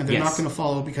account, and they're not going to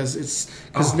follow because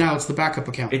now it's the backup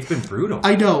account. It's been brutal.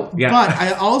 I know, but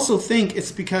I also think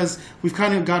it's because we've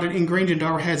kind of got it ingrained into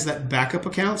our heads that backup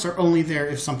accounts are only there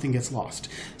if something gets lost.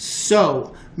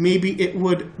 So maybe it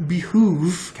would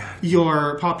behoove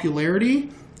your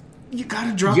popularity. You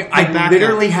gotta drop the backup.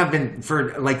 Literally have been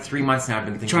for 3 months now. I've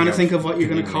been trying to think of what you're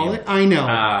gonna call it. I know,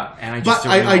 and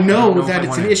I know that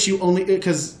it's an issue only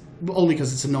because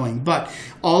it's annoying. But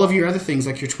all of your other things,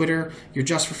 like your Twitter, your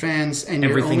Just for Fans, and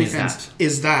your OnlyFans,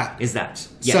 is that.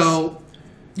 Yes. So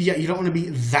you don't want to be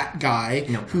that guy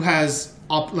who has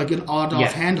an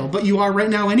odd-off handle, but you are right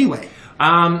now anyway. Right?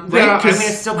 I mean,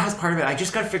 it still has part of it. I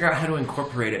just got to figure out how to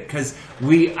incorporate it because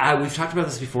we've talked about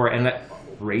this before, and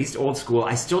raised old school.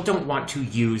 I still don't want to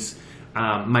use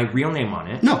my real name on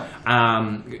it. No,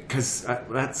 because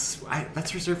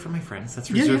that's reserved for my friends.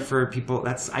 That's reserved for people.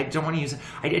 I don't want to use it.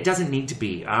 It doesn't need to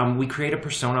be. We create a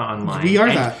persona online. We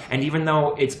are that, and even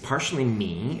though it's partially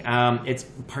me, it's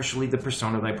partially the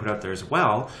persona that I put out there as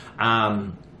well.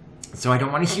 So I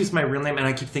don't want to use my real name, and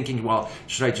I keep thinking, well,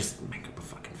 should I just make up a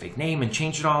fucking fake name and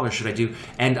change it all, or should I do?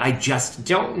 And I just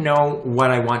don't know what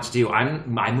I want to do.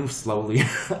 I move slowly.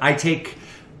 I take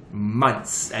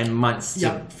months and months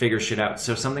to figure shit out.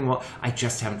 So I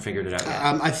just haven't figured it out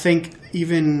yet. I think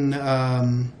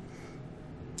even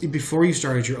before you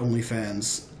started your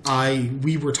OnlyFans,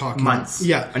 we were talking months.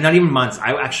 Yeah, not even months.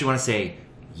 I actually want to say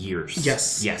years.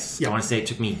 Yes. I want to say it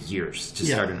took me years to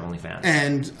start an OnlyFans.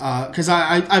 And because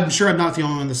I'm sure I'm not the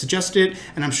only one that suggested it,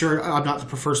 and I'm sure I'm not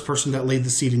the first person that laid the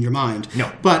seed in your mind.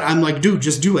 No. But I'm like, dude,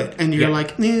 just do it. And you're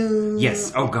like, no.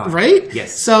 Yes. Oh, God. Right?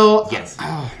 Yes. So... Yes.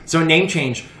 So a name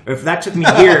change. If that took me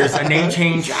years, a name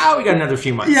change, we got another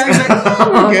few months. Yeah,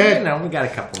 exactly. We're good. We got a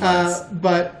couple months.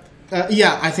 But...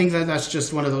 I think that's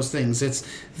just one of those things. It's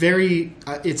very...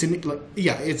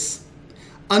 it's...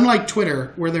 Unlike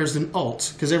Twitter, where there's an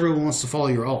alt, because everyone wants to follow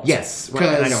your alt. Yes, well,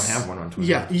 I don't have one on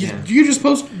Twitter. Yeah, you just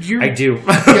post your... I do.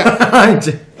 Yeah, I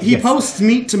do. He posts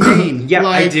meat to main. Yeah,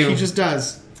 I do. He just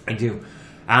does. I do.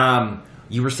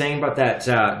 You were saying about that,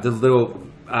 the little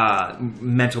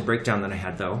mental breakdown that I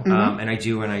had, though, and I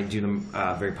do them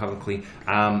very publicly.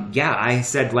 I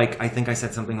said, I think I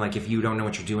said something like, if you don't know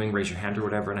what you're doing, raise your hand or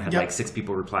whatever, and I had 6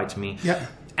 people reply to me. Yeah.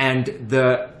 And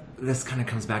this kind of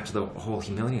comes back to the whole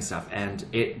humility stuff, and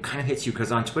it kind of hits you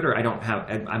because on Twitter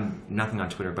I'm nothing on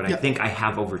Twitter, but I think I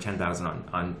have over 10,000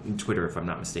 on Twitter if I'm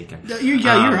not mistaken.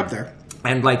 You're up there.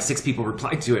 And like 6 people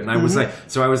replied to it, and I was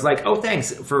like, oh,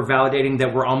 thanks for validating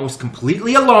that we're almost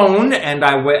completely alone. And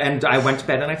I went to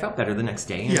bed and I felt better the next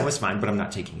day, and it was fine. But I'm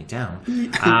not taking it down.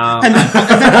 And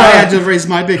then I had to raise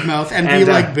my big mouth and be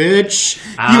like, "Bitch,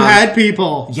 you had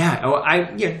people." Yeah. Oh,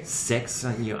 6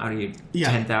 out of you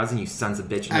 10,000, you sons of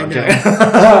bitch. No, I know.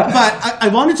 But I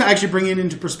wanted to actually bring it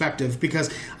into perspective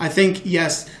because I think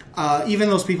even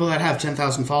those people that have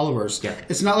 10,000 followers,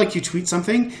 it's not like you tweet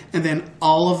something and then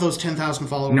all of those 10,000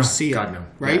 followers see it. No.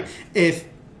 Right? Yeah. If,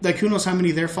 like, who knows how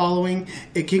many they're following,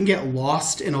 it can get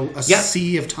lost in a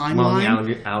sea of timeline. Well,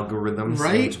 the algorithms,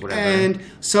 right? And whatever. And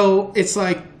so it's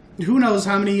like, who knows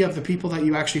how many of the people that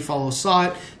you actually follow saw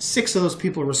it. 6 of those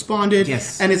people responded.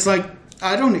 Yes. And it's like,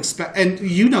 I don't expect, and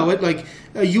you know it, like,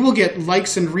 you will get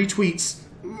likes and retweets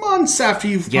months after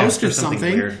you've posted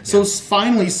something. Weird. So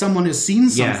finally someone has seen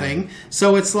something.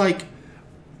 So it's like,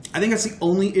 I think that's the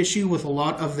only issue with a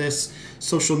lot of this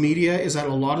social media is that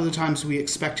a lot of the times we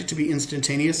expect it to be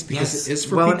instantaneous because it is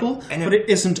for people, but it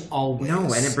isn't always.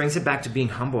 No, and it brings it back to being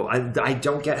humble. I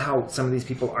don't get how some of these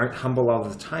people aren't humble all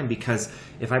the time, because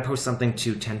if I post something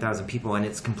to 10,000 people and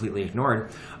it's completely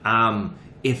ignored,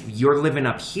 if you're living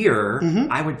up here,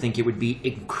 I would think it would be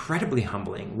incredibly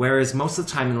humbling. Whereas most of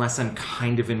the time, unless I'm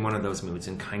kind of in one of those moods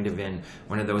and kind of in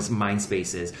one of those mind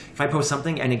spaces, if I post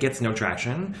something and it gets no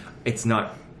traction, it's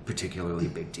not particularly a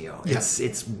big deal. Yeah.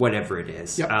 It's whatever it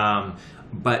is. Yep.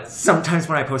 But sometimes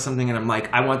when I post something and I'm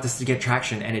like, I want this to get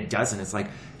traction, and it doesn't, it's like,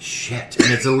 shit.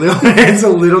 And it's a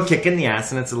little kick in the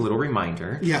ass, and it's a little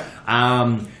reminder. Yeah.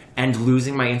 And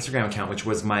losing my Instagram account, which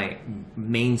was my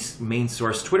main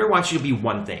source. Twitter wants you to be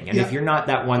one thing. And if you're not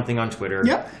that one thing on Twitter,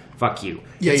 fuck you.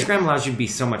 Instagram allows you to be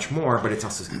so much more, but it's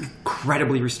also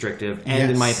incredibly restrictive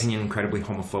and, in my opinion, incredibly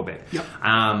homophobic. Yep.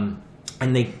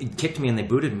 And they kicked me and they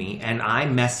booted me. And I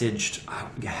messaged,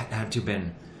 had to have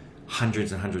been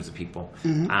hundreds and hundreds of people,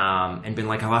 and been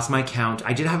like, I lost my account.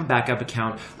 I did have a backup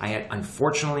account. I had,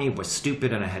 unfortunately, was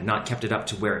stupid, and I had not kept it up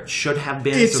to where it should have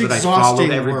been, so that I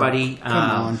followed everybody.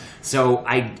 So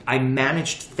I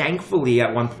managed, thankfully,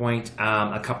 at one point,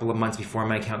 a couple of months before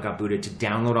my account got booted, to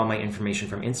download all my information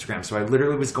from Instagram. So I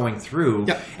literally was going through,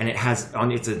 and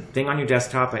it's a thing on your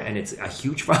desktop, and it's a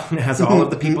huge file, and it has all of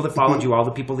the people that followed you, all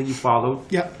the people that you followed.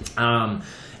 And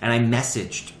I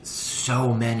messaged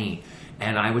so many.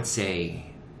 And I would say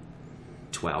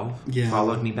 12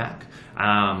 followed me back.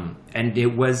 And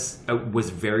it was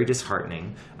very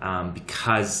disheartening,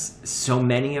 because so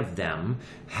many of them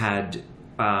had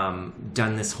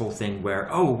done this whole thing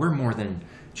where, we're more than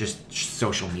just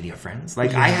social media friends.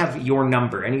 Like, I have your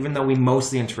number, and even though we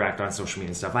mostly interact on social media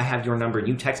and stuff, I have your number, and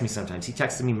you text me sometimes. He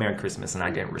texted me Merry Christmas, and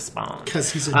I didn't respond.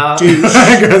 Because he's a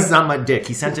douche. Because I'm a dick.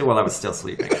 He sent it while I was still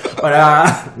sleeping. But,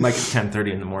 like,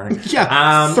 10:30 in the morning.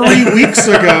 3 weeks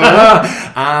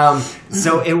ago.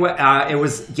 So it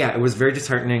was very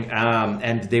disheartening.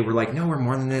 And they were like, no, we're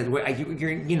more than that.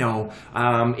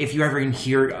 If you ever in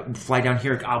here, fly down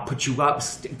here, I'll put you up,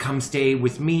 come stay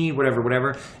with me,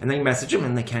 whatever. And then you message them,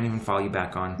 and they can't even follow you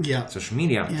back on social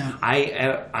media.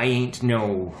 I ain't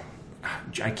no...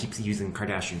 I keep using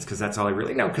Kardashians because that's all I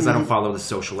really know, because I don't follow the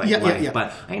social life.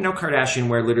 But I ain't no Kardashian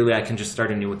where literally I can just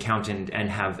start a new account and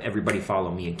have everybody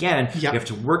follow me again. You have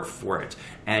to work for it,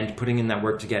 and putting in that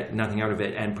work to get nothing out of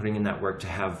it, and putting in that work to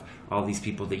have all these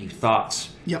people that you thought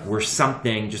were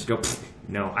something just go,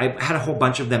 no. I had a whole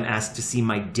bunch of them ask to see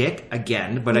my dick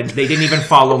again, but they didn't even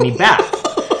follow me back.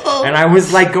 And I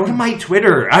was like, go to my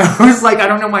Twitter. I was like, I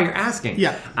don't know why you're asking.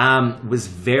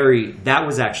 That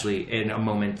was actually in a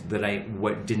moment that I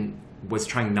was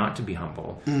trying not to be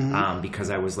humble, because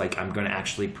I was like, I'm going to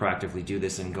actually proactively do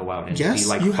this and go out and be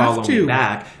like, follow me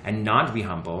back, and not be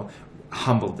humble.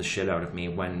 Humbled the shit out of me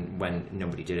when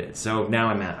nobody did it. So now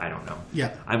I'm at, I don't know.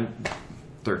 I'm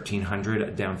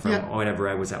 1,300 down from whatever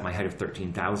I was at my height of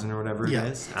 13,000 or whatever it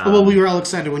is. Well, we were all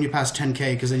excited when you passed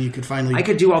 10K, because then you could finally... I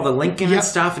could do all the linking and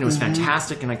stuff, and it was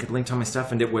fantastic, and I could link to all my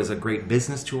stuff, and it was a great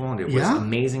business tool, and it was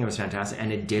amazing, it was fantastic,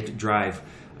 and it did drive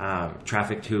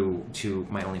traffic to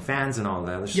my OnlyFans and all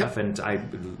the other stuff, and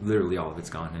literally all of it's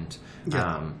gone,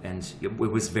 and it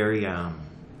was very...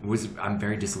 I'm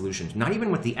very disillusioned. Not even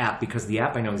with the app, because the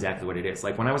app I know exactly what it is.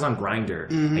 Like when I was on Grindr,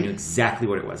 I knew exactly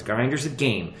what it was. Grindr's a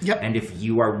game, and if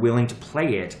you are willing to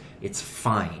play it, it's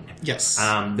fine.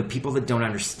 The people that don't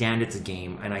understand it's a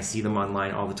game, and I see them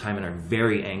online all the time and are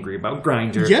very angry about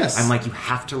Grindr. I'm like, you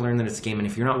have to learn that it's a game, and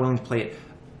if you're not willing to play it,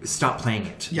 stop playing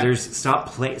it. Yep. Stop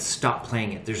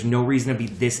playing it. There's no reason to be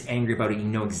this angry about it. You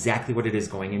know exactly what it is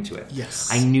going into it. Yes.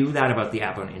 I knew that about the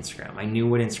app on Instagram. I knew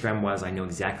what Instagram was. I know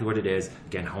exactly what it is.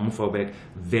 Again, homophobic,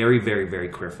 very, very, very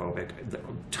queerphobic.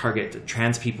 Target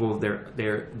trans people.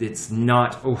 It's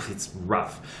not. Oh, it's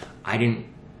rough. I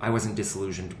wasn't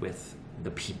disillusioned with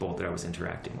the people that I was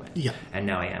interacting with. Yeah. And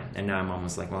now I am. And now I'm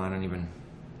almost like, well, I don't even.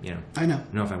 I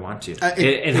know if I want to.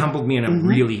 It humbled me in a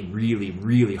really, really,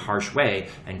 really harsh way.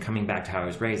 And coming back to how I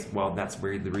was raised, well, that's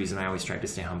where the reason I always tried to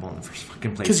stay humble in the first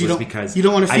fucking place was because you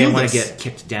don't want to feel I didn't want this. to get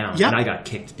kicked down, Yeah. and I got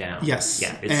kicked down. Yes,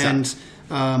 yeah,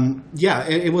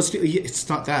 it was. It's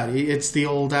not that. It's the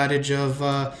old adage of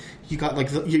you got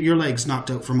like your legs knocked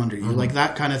out from under you, like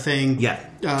that kind of thing. Yeah.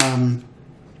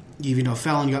 You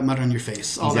fell and you got mud on your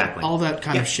face. All that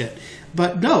kind Yeah. of shit.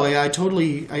 But no, I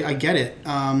totally get it.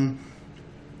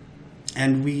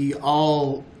 And we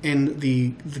all in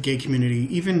the gay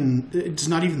community, even it's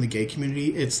not even the gay community,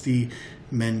 it's the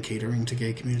men catering to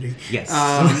gay community. Yes,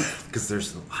 because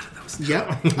there's a lot of those.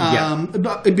 Yeah,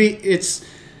 but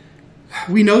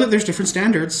we know that there's different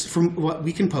standards from what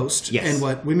we can post and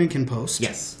what women can post.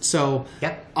 Yes. So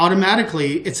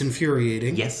automatically it's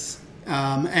infuriating. Yes.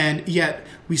 And yet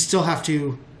we still have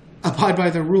to abide by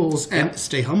the rules and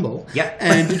stay humble. Yeah.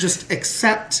 And just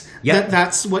accept that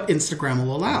that's what Instagram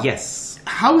will allow. Yes.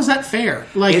 How is that fair?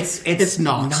 Like, it's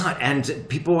not. And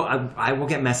people, I will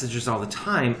get messages all the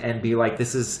time and be like,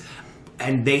 this is...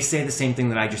 And they say the same thing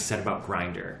that I just said about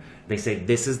Grindr. They say,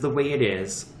 this is the way it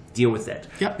is. Deal with it.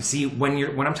 Yep. See,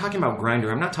 when I'm talking about Grindr,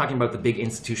 I'm not talking about the big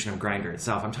institution of Grindr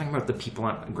itself. I'm talking about the people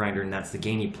on Grindr, and that's the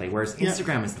game you play. Whereas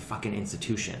Instagram is the fucking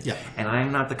institution. Yeah. And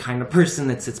I'm not the kind of person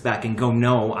that sits back and go,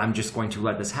 no, I'm just going to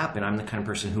let this happen. I'm the kind of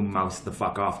person who mouths the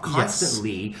fuck off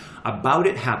constantly about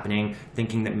it happening,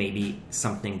 thinking that maybe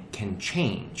something can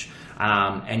change.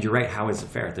 And you're right. How is it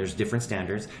fair? There's different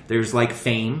standards. There's like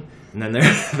fame. And then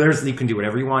there's you can do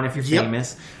whatever you want if you're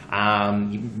famous. You're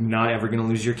not ever going to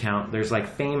lose your account. There's like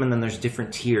fame, and then there's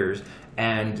different tiers.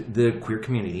 And the queer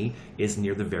community is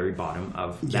near the very bottom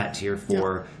of that tier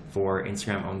for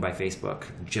Instagram, owned by Facebook.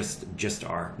 Just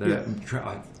are.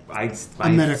 A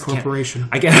meta corporation.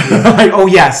 I can't. Oh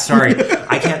yes, sorry.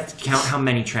 I can't count how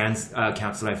many trans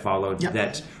accounts that I followed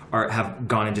that have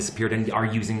gone and disappeared and are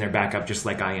using their backup just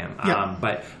like I am.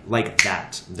 But like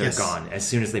that, they're gone as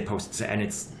soon as they post, and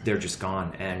they're just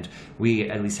gone. And we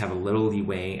at least have a little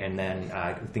leeway, and then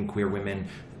I think queer women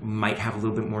might have a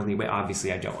little bit more leeway.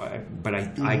 Obviously, I don't. But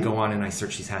I go on and I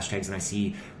search these hashtags and I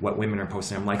see what women are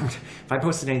posting. I'm like, if I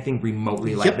posted anything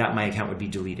remotely like that, my account would be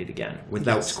deleted again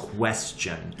without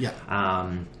question. Yeah.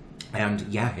 And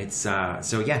it's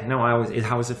so yeah. No,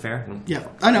 how is it fair? Yeah,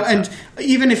 I know. And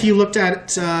even if you looked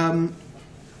at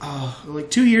like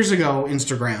 2 years ago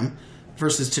Instagram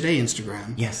versus today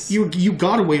Instagram, yes, you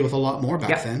got away with a lot more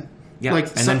back then. Yeah,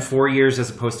 like, then 4 years as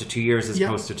opposed to 2 years as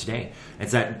opposed to today.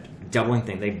 It's that doubling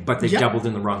thing. They've doubled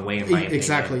in the wrong way, in my opinion.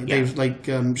 Exactly. Yeah.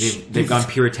 They've gone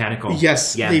puritanical.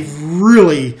 Yes. Yeah. They've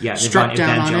really struck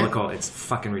down evangelical. on it. It's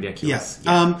fucking ridiculous.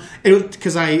 Yeah.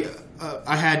 Because I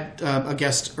had a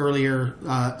guest earlier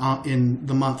in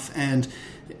the month, and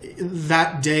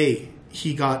that day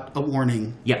he got a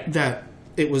warning that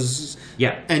it was...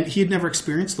 Yeah. And he had never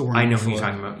experienced the warning I know before. who you're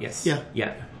talking about. Yes. Yeah.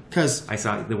 Yeah. Because... I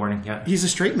saw the warning, He's a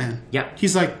straight man. Yeah.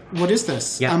 He's like, what is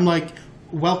this? Yeah. I'm like,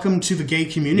 welcome to the gay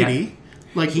community. Yeah.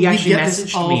 Like, he actually get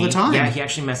this all the time. Yeah, he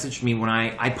actually messaged me when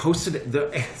I posted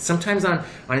sometimes on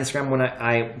Instagram when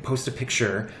I post a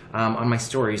picture on my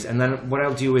stories, and then what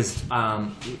I'll do is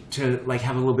to like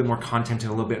have a little bit more content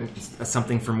and a little bit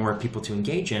something for more people to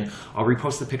engage in. I'll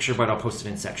repost the picture, but I'll post it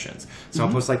in sections. So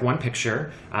I'll post like one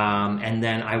picture, and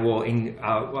then I will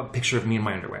a picture of me in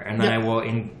my underwear, and then I will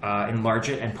enlarge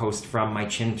it and post from my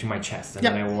chin to my chest, and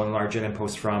then I will enlarge it and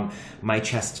post from my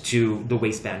chest to the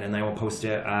waistband, and then I will post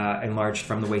it enlarged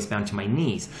from the waistband to my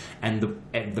knees. And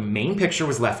the main picture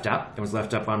was left up. It was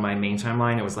left up on my main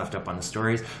timeline. It was left up on the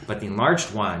stories. But the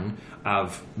enlarged one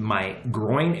of my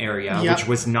groin area, which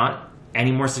was not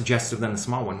any more suggestive than the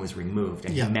small one, was removed.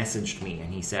 And he messaged me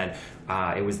and he said,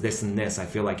 it was this and this. I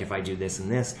feel like if I do this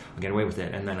and this, I'll get away with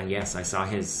it. And then I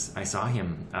saw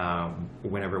him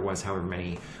whenever it was, however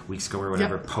many weeks ago or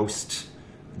whatever, post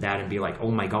that and be like,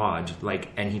 oh my god, like,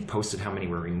 and he posted how many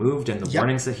were removed and the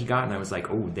warnings that he got, and I was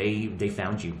like, oh, they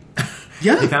found you.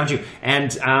 They found you.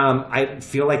 And I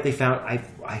feel like they found,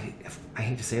 I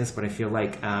hate to say this, but I feel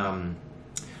like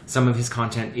some of his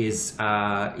content is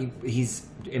he's,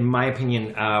 in my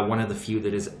opinion, one of the few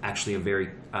that is actually a very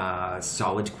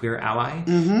solid queer ally.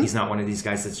 He's not one of these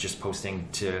guys that's just posting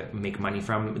to make money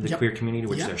from the queer community,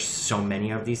 which there's so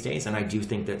many of these days. And I do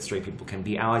think that straight people can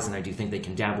be allies, and I do think they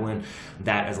can dabble in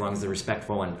that as long as they're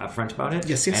respectful and upfront about it.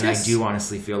 I do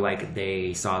honestly feel like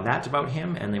they saw that about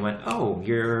him, and they went, "Oh,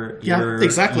 you're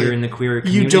exactly. You're in the queer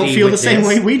community. You don't feel the same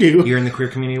way we do. You're in the queer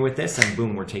community with this, and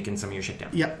boom, we're taking some of your shit down."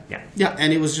 Yeah.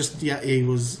 And it was just it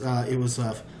was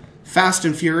fast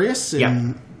and furious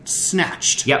and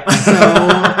snatched. Yep. So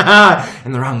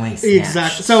in the wrong way. Snatched.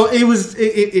 Exactly. So it was.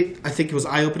 I think it was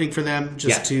eye opening for them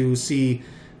just to see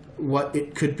what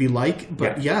it could be like.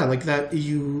 But like that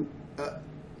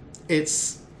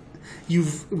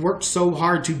you've worked so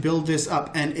hard to build this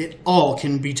up, and it all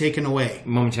can be taken away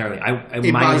momentarily.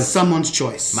 By someone's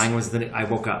choice. Mine was that I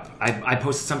woke up. I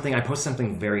posted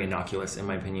something very innocuous, in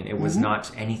my opinion. It was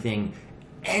not anything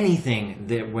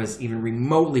that was even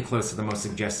remotely close to the most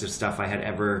suggestive stuff I had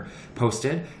ever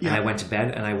posted. And I went to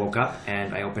bed, and I woke up,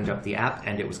 and I opened up the app,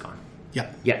 and it was gone. Yeah.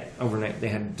 Overnight, they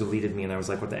had deleted me, and I was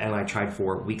like, "What the?" And I tried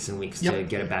for weeks and weeks to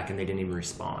get it back, and they didn't even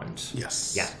respond.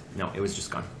 Yes. Yeah. No, it was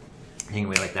just gone. Hanging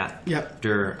away like that.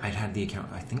 After I'd had the account,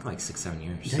 I think like 6-7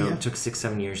 years. So it took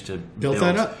 6-7 years to build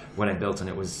that up. What I built, and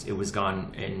it was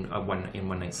gone in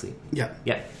one night's sleep. Yeah.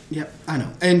 I know.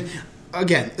 And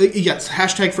again, yes,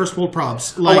 hashtag first world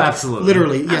probs. Like, absolutely.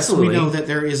 Literally, yes, we know that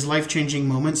there is life-changing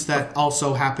moments that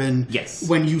also happen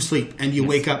when you sleep and you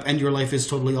wake up and your life is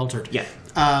totally altered.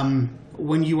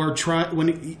 When you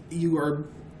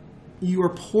are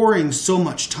pouring so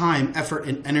much time, effort,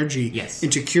 and energy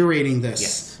into curating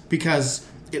this because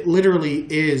it literally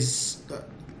is.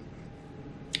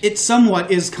 It somewhat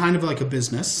is kind of like a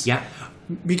business.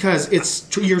 Because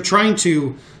you're trying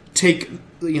to take.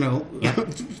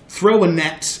 Throw a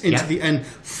net into and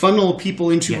funnel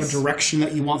people into a direction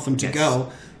that you want them to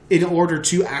go in order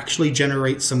to actually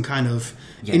generate some kind of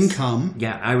income.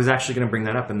 Yeah, I was actually going to bring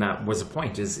that up, and that was a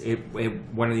point.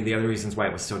 One of the other reasons why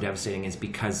it was so devastating is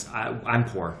because I'm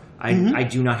poor. I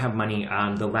do not have money.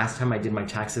 The last time I did my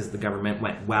taxes, the government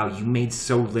went, "Wow, you made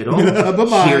so little.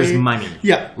 Here's money.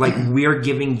 Like, we're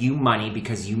giving you money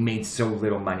because you made so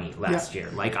little money last year.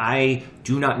 Like, I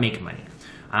do not make money."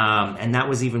 And that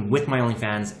was even with my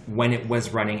OnlyFans when it was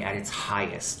running at its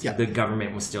highest. The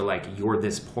government was still like, "You're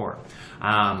this poor,"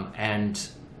 and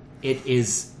it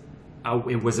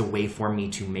was a way for me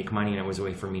to make money, and it was a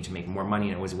way for me to make more money,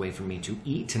 and it was a way for me to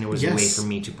eat, and it was a way for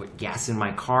me to put gas in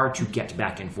my car to get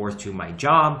back and forth to my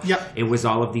job. It was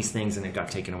all of these things, and it got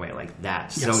taken away like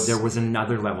that. So there was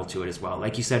another level to it as well.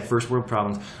 Like you said, first world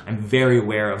problems. I'm very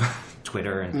aware of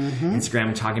Twitter and Instagram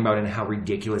and talking about it and how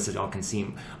ridiculous it all can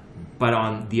seem. But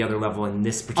on the other level, in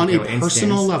this particular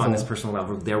instance, on this personal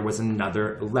level, there was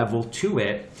another level to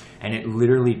it, and it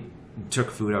literally took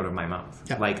food out of my mouth.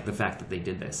 Like the fact that they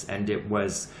did this. And it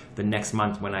was the next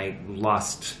month when I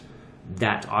lost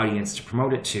that audience to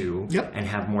promote it to and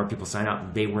have more people sign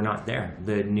up. They were not there.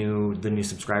 The new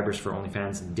subscribers for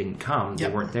OnlyFans didn't come. They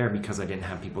weren't there because I didn't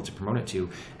have people to promote it to.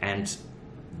 And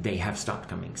they have stopped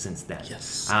coming since then.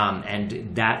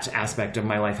 And that aspect of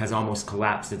my life has almost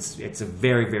collapsed. It's a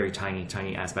very, very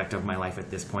tiny aspect of my life at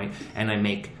this point, and I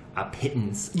make a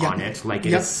pittance on it. Like,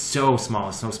 it is so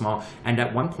small. And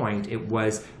at one point, it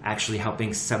was actually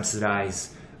helping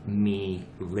subsidize me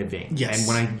living. And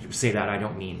when I say that, I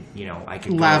don't mean, I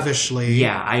could lavishly.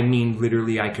 I mean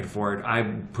literally I could afford. I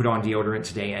put on deodorant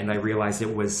today, and I realized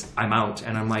I'm out,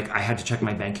 and I'm like, I had to check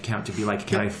my bank account to be like,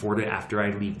 can I afford it after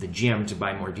I leave the gym to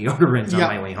buy more deodorant on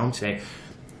my way home today?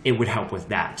 It would help with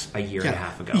that a year and a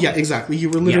half ago. Exactly.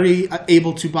 You were literally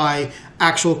able to buy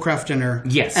actual craft dinner.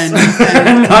 And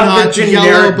not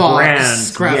yellow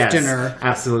box craft dinner.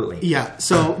 Absolutely.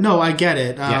 So no, I get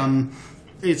it.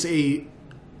 It's a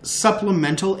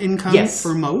supplemental income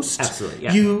for most.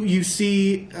 Absolutely. You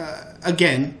see,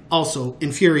 again, also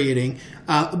infuriating.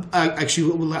 Let's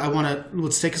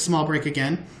take a small break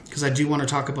again, because I do want to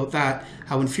talk about that.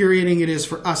 How infuriating it is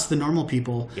for us, the normal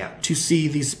people, to see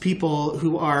these people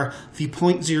who are the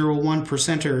 0.01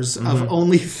 percenters of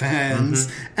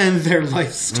OnlyFans and their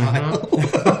lifestyle.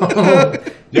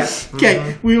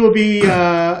 Okay, we will be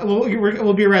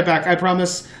we'll be right back. I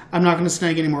promise I'm not going to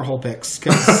snag any more whole pics,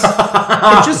 because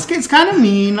it's kind of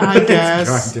mean, I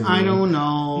guess. I don't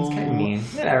know. It's kind of mean.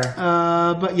 Whatever.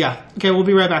 But yeah. Okay, we'll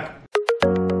be right back.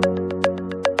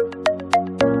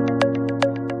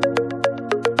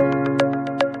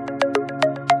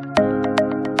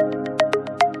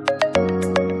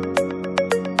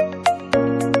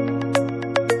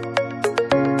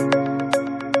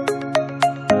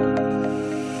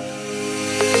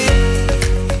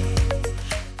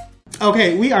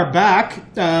 Okay, we are back,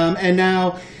 and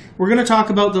now we're going to talk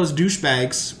about those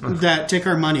douchebags that take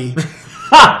our money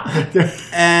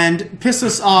and piss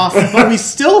us off, but we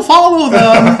still follow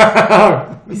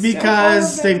them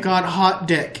because they've got hot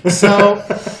dick. So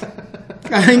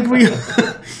I think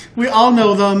we all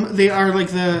know them. They are like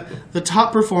the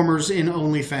top performers in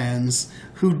OnlyFans,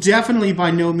 who definitely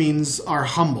by no means are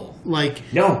humble. Like,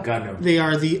 no, God, no. They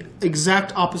are the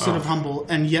exact opposite of humble,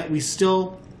 and yet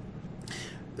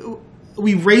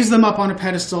we raise them up on a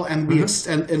pedestal, and we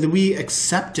we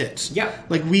accept it. Yeah,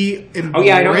 like we.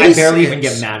 I barely even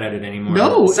get mad at it anymore.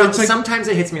 No, sometimes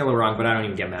it hits me a little wrong, but I don't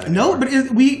even get mad at it. No, but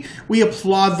we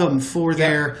applaud them for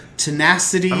their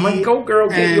tenacity. I'm like, go girl,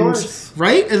 get yours.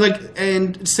 Right,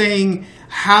 and saying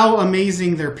how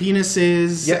amazing their penis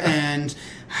is, and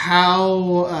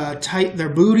how tight their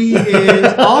booty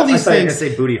is. All these I thought things. You were gonna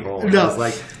say booty hole. No. I was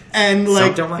like. And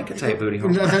some don't like a tight booty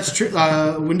hole. That's true.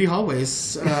 Windy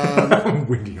hallways.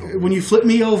 Windy hallways. When you flip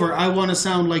me over, I want to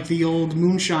sound like the old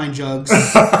moonshine jugs.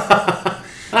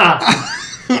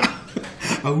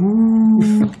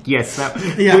 Ooh. Yes,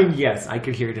 yes, I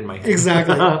could hear it in my head.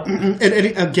 Exactly. And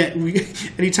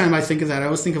anytime I think of that, I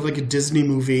always think of like a Disney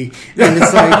movie, and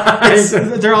it's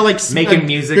like they're all like making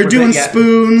music. They're doing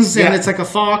spoons, and it's like a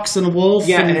fox and a wolf.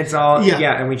 Yeah, and it's all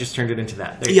and we just turned it into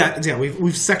that.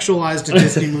 We've sexualized a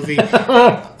Disney movie.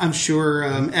 I'm sure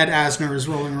Ed Asner is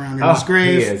rolling around in his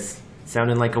grave. He is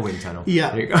sounding like a wind tunnel.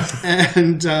 Yeah, there you go.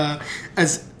 And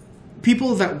as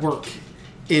people that work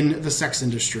in the sex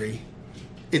industry,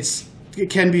 it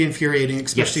can be infuriating,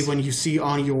 especially when you see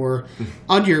on your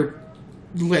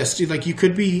list, like you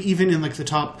could be even in like the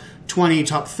top 20,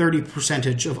 top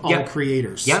 30% of all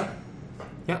creators. Yeah.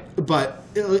 But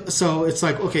so it's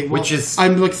like, okay, well, which is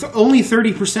I'm like only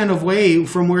 30% away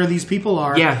from where these people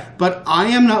are. Yeah. But I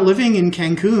am not living in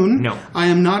Cancun. No. I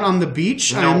am not on the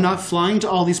beach. No. I am not flying to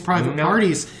all these private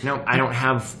parties. No, I don't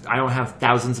have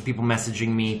thousands of people messaging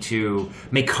me to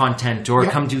make content or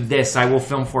come do this. I will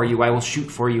film for you. I will shoot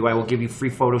for you. I will give you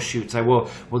free photo shoots. we'll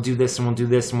do this and we'll do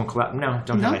this and we'll collab. No,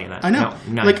 don't have any of that. I know.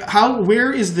 No, like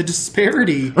where is the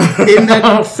disparity in that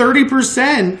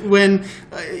 30% when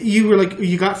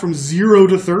you got from 0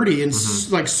 to 30 and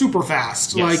like super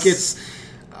fast. Yes. Like it's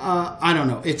I don't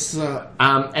know. It's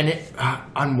and it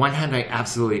on one hand,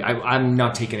 I'm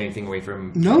not taking anything away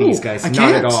from these guys. I not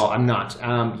can't. at all. I'm not.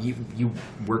 You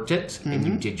worked it and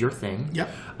you did your thing. Yep.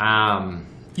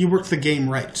 You worked the game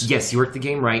right. Yes, you worked the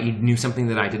game right. You knew something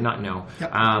that I did not know.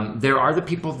 Yep. There are the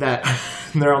people that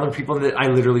I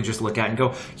literally just look at and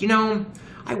go,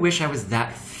 I wish I was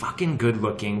that fucking good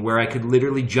looking where I could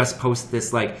literally just post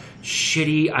this like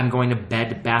shitty I'm going to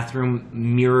bed bathroom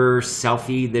mirror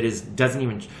selfie that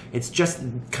it's just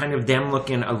kind of them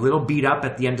looking a little beat up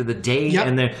at the end of the day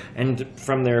and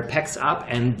from their pecs up,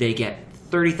 and they get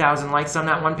 30,000 likes on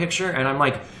that one picture, and I'm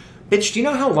like, bitch, do you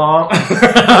know how long?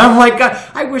 I'm like, God,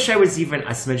 I wish I was even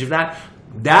a smidge of that.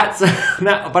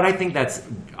 But I think that's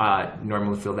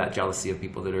normally feel that jealousy of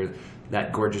people that are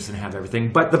that gorgeous and have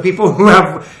everything. But the people who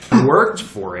have worked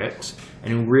for it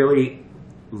and who really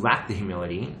lack the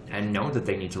humility and know that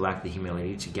they need to lack the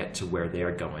humility to get to where they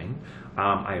are going,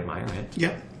 I admire it.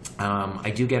 Yep.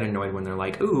 I do get annoyed when they're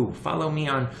like, ooh, follow me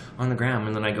on the gram,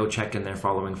 and then I go check and they're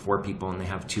following 4 people and they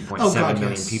have 2.7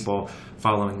 million people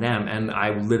following them, and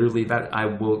I literally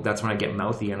that's when I get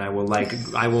mouthy, and I will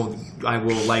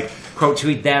quote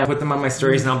tweet them, put them on my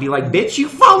stories, and I'll be like, bitch, you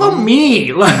follow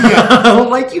me,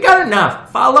 like you got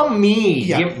enough, follow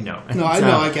me.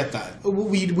 I get that.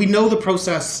 We know the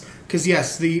process. Because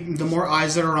yes, the more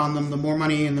eyes that are on them, the more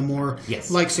money and the more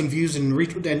likes and views and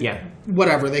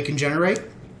whatever they can generate.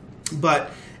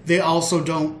 But they also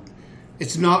don't.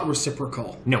 It's not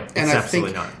reciprocal. No, it's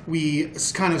absolutely not. We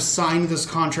kind of signed this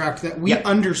contract that we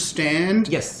understand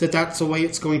that that's the way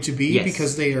it's going to be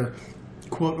because they are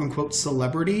quote unquote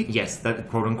celebrity. Yes, that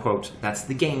quote unquote. That's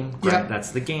the game. Yeah,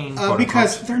 that's the game.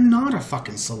 Because they're not a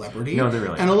fucking celebrity. No, they're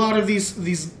really. And a lot of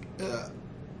these.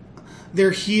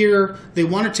 They're here, they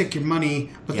want to take your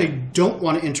money, but they don't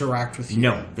want to interact with you.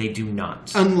 No, they do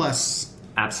not. Unless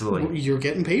absolutely you're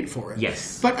getting paid for it.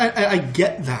 Yes. But I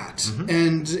get that.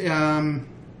 And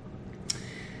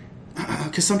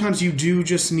because sometimes you do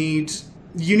just need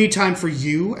time for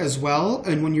you as well.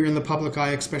 And when you're in the public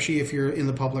eye, especially if you're in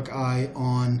the public eye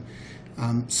on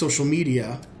social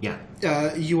media,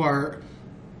 you are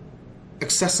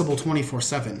accessible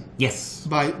 24/7. Yes.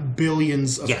 By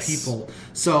billions of people.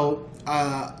 So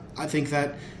I think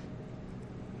that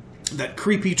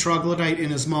creepy troglodyte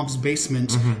in his mom's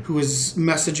basement who is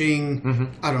messaging,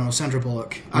 I don't know, Sandra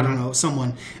Bullock, I don't know,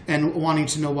 someone, and wanting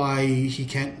to know why he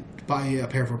can't buy a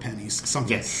pair of her panties,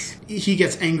 something. Yes. He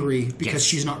gets angry because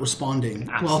she's not responding.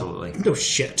 Absolutely. Well, no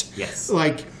shit. Yes.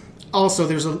 Like, also,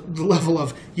 there's the level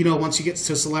of, once you get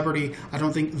to celebrity, I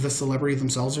don't think the celebrity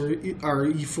themselves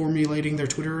are formulating their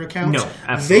Twitter account. No,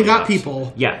 absolutely They got not.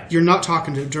 people. Yeah. You're not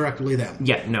talking to directly them.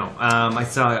 Yeah, no. I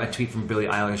saw a tweet from Billie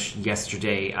Eilish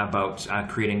yesterday about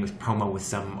creating this promo with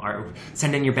some art.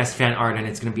 Send in your best fan art, and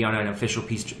it's going to be on an official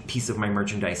piece of my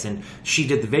merchandise. And she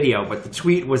did the video, but the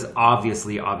tweet was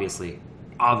obviously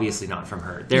not from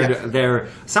her. They're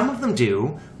some of them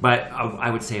do, but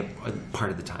I would say a part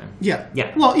of the time. Yeah.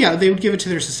 Yeah. Well, yeah, they would give it to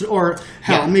their assistant, or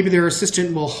hell, maybe their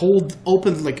assistant will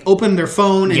open their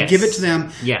phone and give it to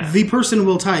them. Yeah. The person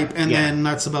will type, and then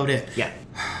that's about it. Yeah.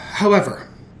 However,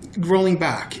 rolling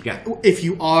back, if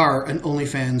you are an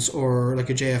OnlyFans or like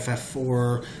a JFF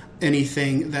or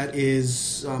anything that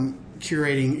is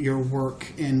curating your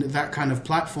work in that kind of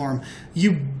platform,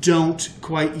 you don't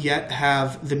quite yet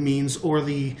have the means or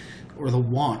the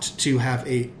want to have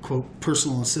a quote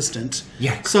personal assistant.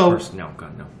 Yeah. So no,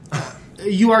 God no.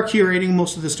 You are curating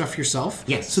most of the stuff yourself.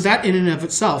 Yes. So that in and of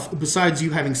itself, besides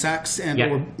you having sex and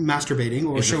or masturbating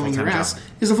or showing your ass, job.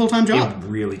 Is a full-time job. It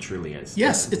really, truly is.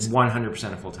 Yes. It's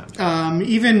 100% a full-time job.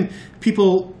 Even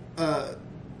people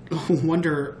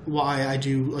wonder why I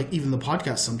do like even the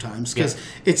podcast sometimes, because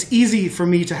it's easy for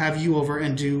me to have you over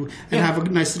and have a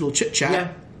nice little chit chat.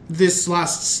 Yeah. This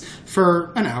lasts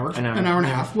for an hour and a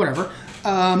half, whatever.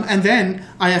 And then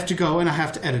I have to go and I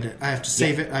have to edit it. I have to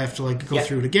save it. I have to like go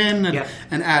through it again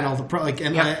and add all the I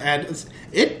add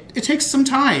it. It takes some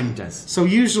time. It does. So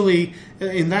usually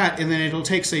in that, and then it'll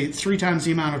take say 3 times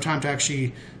the amount of time to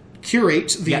actually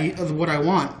curate what I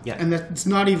want, and that's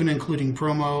not even including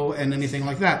promo and anything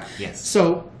like that. Yes.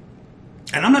 So,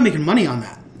 and I'm not making money on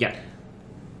that. Yeah.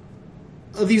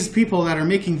 These people that are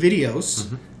making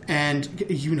videos, and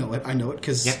you know it, I know it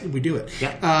because we do it.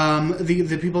 Yeah.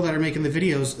 The people that are making the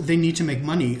videos, they need to make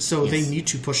money, so they need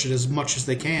to push it as much as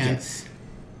they can. Yes.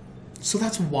 So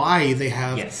that's why they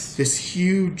have this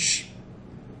huge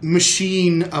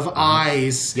machine of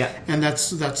eyes, and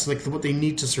that's like what they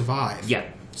need to survive. Yeah.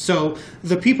 So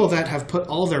the people that have put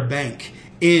all their bank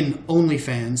in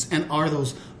OnlyFans and are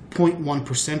those 0.1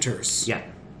 percenters,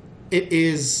 it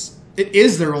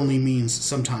is their only means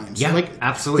sometimes. Yeah, like,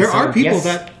 absolutely. There are people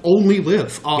that only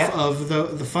live off of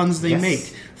the funds they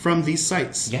make from these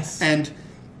sites. Yes. And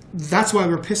that's why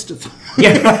we're pissed at them.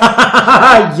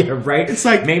 Yeah, right? It's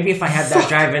like, maybe if I had that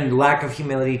drive and lack of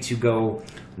humility to go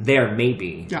there,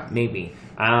 maybe. Yeah. Maybe.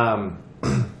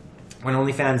 When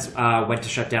OnlyFans went to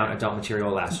shut down adult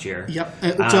material last year.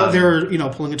 Yep. So they're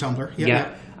pulling a tumbler.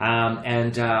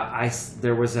 And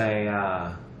there was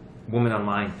a woman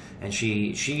online, and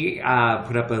she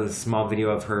put up a small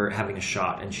video of her having a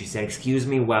shot, and she said, "Excuse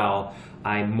me while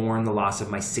I mourn the loss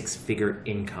of my 6-figure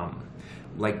income."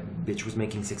 Like, bitch was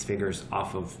making 6 figures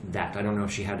off of that. I don't know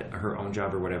if she had her own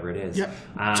job or whatever it is. Yep.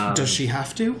 Does she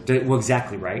have to? Well,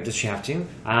 exactly right. Does she have to?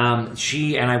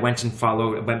 She and I went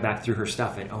back through her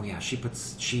stuff, and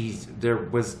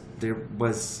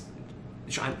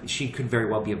she could very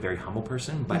well be a very humble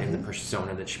person, but in the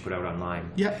persona that she put out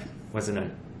online, wasn't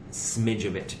a smidge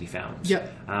of it to be found.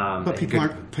 But people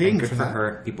aren't paying for that.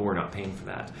 Her. People were not paying for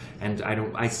that, and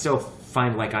I still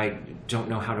find like I don't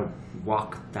know how to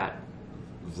walk that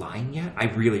line yet. I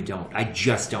really don't. I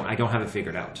just don't. I don't have it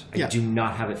figured out. I do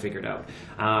not have it figured out.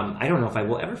 I don't know if I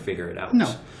will ever figure it out. No.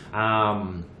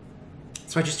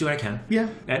 So I just do what I can. Yeah.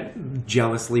 And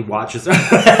jealously watch as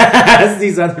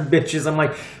these other bitches. I'm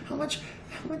like, how much?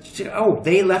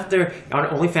 They left their... On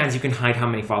OnlyFans, you can hide how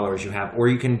many followers you have, or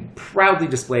you can proudly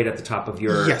display it at the top of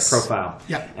your profile.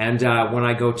 Yeah. And when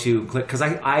I go to click... Because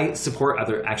I support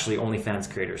other, actually,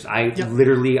 OnlyFans creators. I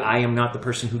am not the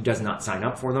person who does not sign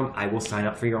up for them. I will sign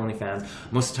up for your OnlyFans.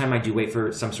 Most of the time, I do wait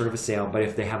for some sort of a sale, but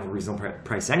if they have a reasonable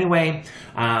price anyway...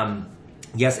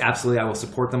 yes, absolutely. I will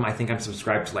support them. I think I'm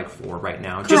subscribed to like 4 right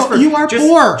now. Girl, you are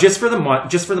poor. Just for the month.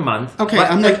 Just for the month. Okay,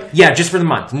 but, I'm like, just for the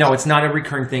month. No, it's not a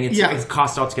recurring thing. It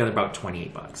costs altogether about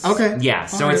 $28. Okay. Yeah.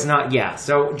 So it's not. Yeah.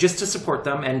 So just to support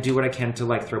them and do what I can to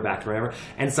like throw back to whatever.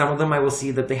 And some of them I will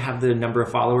see that they have the number of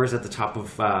followers at the top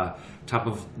of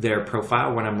their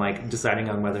profile when I'm like deciding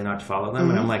on whether or not to follow them,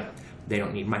 and I'm like, they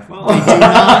don't need my follow.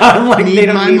 They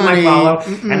don't need my follow.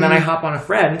 And then I hop on a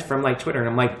friend from like Twitter, and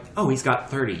I'm like, oh, he's got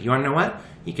 30. You want to know what?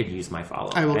 He could use my follow.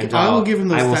 I will give him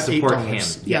those. I will that support $8.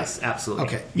 him. Yes, absolutely.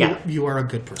 Okay. Yeah. You are a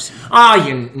good person.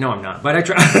 No, I'm not. But I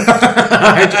try.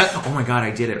 Oh my God,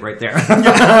 I did it right there.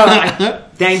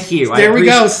 Thank you. There we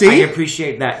go. See, I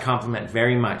appreciate that compliment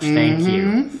very much. Thank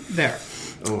you. There.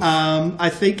 I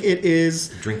think it is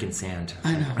drinking sand.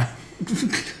 I know.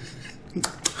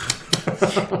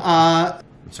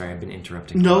 I'm sorry, I've been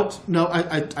interrupting. No,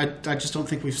 I just don't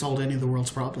think we've solved any of the world's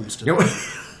problems today.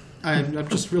 I'm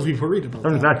just really worried about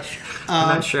I'm that.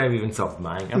 not sure I'm even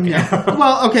self-buying. Okay. Yeah.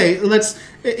 Well, okay, let's...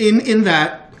 In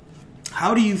that,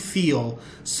 how do you feel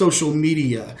social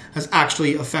media has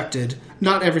actually affected,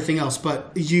 not everything else,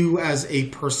 but you as a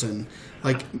person?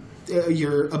 Like,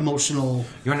 your emotional...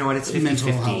 You want to know what? It's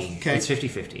 50-50. Okay. It's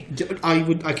 50-50.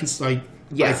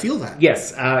 I feel that.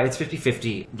 Yes, it's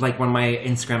 50-50. Like, when my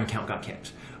Instagram account got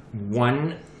kicked,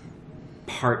 one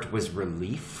part was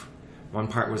relief. One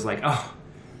part was like, oh,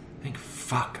 thank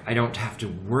fuck, I don't have to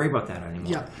worry about that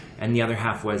anymore. Yeah. And the other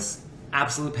half was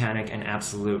absolute panic and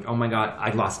absolute, oh my God,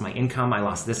 I lost my income, I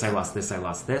lost this, I lost this, I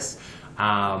lost this.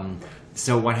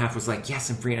 So one half was like, yes,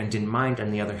 I'm free and didn't mind.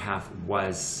 And the other half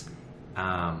was,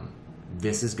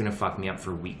 this is going to fuck me up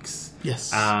for weeks.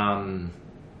 Yes.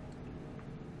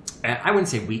 I wouldn't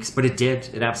say weeks, but it did.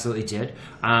 It absolutely did.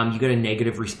 You get a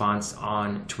negative response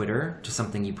on Twitter to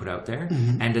something you put out there.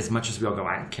 Mm-hmm. And as much as we all go,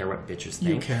 I don't care what bitches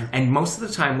think. You care. And most of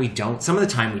the time we don't. Some of the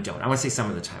time we don't. I want to say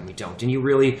some of the time we don't. And you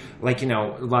really, like, you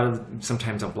know,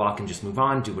 sometimes I'll block and just move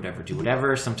on, do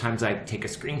whatever. Sometimes I take a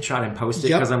screenshot and post it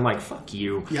because I'm like, fuck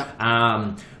you. Yep.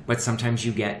 But sometimes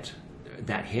you get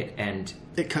that hit and...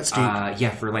 It cuts deep. Yeah,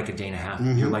 for like a day and a half.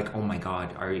 Mm-hmm. You're like, oh my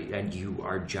God, and you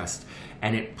are just...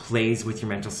 And it plays with your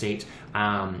mental state.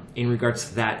 In regards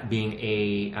to that being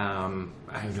a...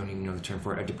 I don't even know the term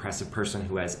for it, a depressive person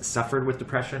who has suffered with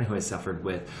depression, who has suffered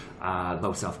with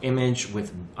low self-image,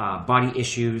 with body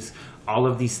issues, all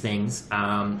of these things,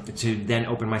 to then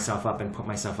open myself up and put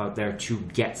myself out there to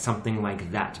get something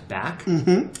like that back.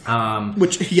 Mm-hmm.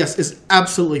 Which, yes, is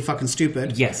absolutely fucking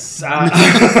stupid. Yes.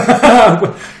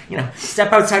 You know,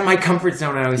 step outside my comfort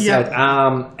zone, I always said.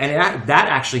 And that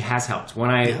actually has helped. When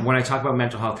I talk about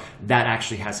mental health, that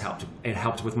actually has helped. It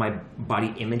helped with my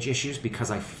body image issues because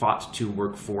I fought to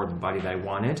work for the body that I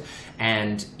wanted.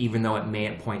 And even though it may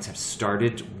at points have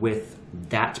started with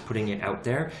that, putting it out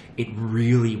there, it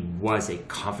really was a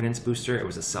confidence booster. It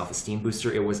was a self-esteem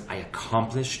booster. It was, I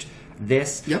accomplished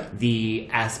this. Yep. The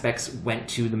aspects went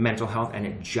to the mental health and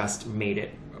it just made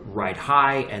it ride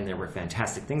high, and there were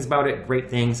fantastic things about it, great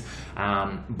things.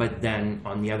 But then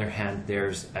on the other hand,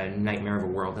 there's a nightmare of a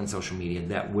world in social media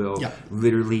that will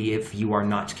literally, if you are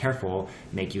not careful,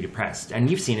 make you depressed. And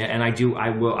you've seen it, and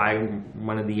I'm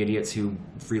one of the idiots who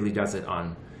freely does it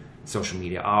on social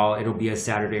media. It'll be a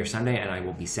Saturday or Sunday and I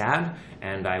will be sad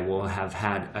and I will have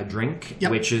had a drink,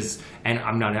 which is, and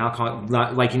I'm not an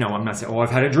alcoholic, like, you know, I'm not saying, I've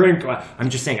had a drink. I'm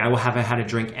just saying I will have had a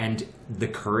drink and the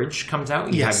courage comes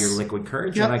out. You have your liquid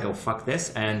courage and I go, fuck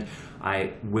this. And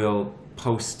I will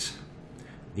post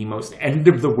the most end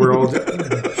of the world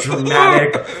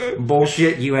dramatic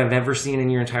bullshit you have ever seen in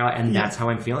your entire life. And that's how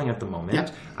I'm feeling at the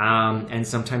moment. And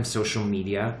sometimes social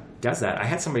media does that. I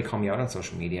had somebody call me out on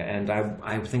social media, and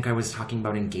I think I was talking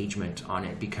about engagement on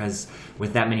it, because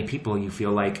with that many people, you feel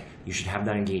like you should have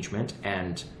that engagement,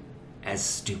 and as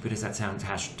stupid as that sounds,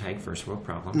 hashtag first world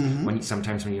problem, when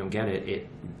sometimes when you don't get it, it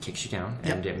kicks you down,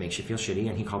 and it makes you feel shitty,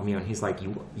 and he called me out, and he's like,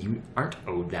 you aren't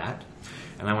owed that.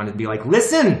 And I wanted to be like,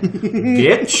 listen,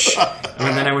 bitch.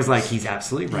 And then I was like, he's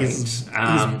absolutely right. He's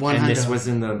and this was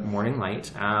in the morning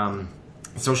light.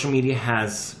 Social media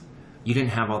has... You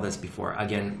didn't have all this before.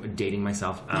 Again, dating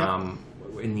myself.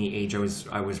 In the age I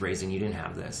was raised in, you didn't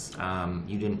have this.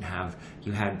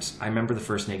 You had. I remember the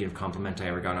first negative compliment I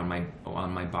ever got on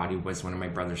my body was one of my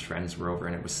brother's friends were over,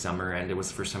 and it was summer, and it was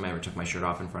the first time I ever took my shirt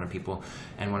off in front of people.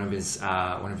 And one of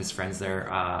his friends there,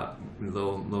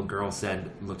 little girl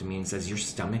looked at me and says, "Your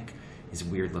stomach is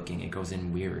weird looking. It goes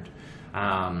in weird."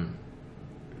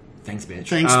 Thanks,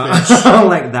 bitch.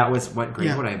 Like, that was, what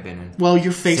grade would I have been in? Well,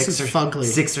 your face is fugly.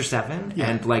 6 or 7. Yeah.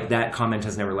 And, like, that comment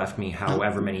has never left me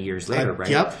however many years later, right?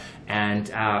 Yep. And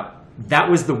that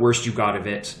was the worst you got of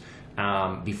it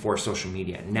before social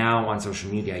media. Now, on social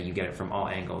media, you get it from all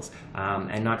angles.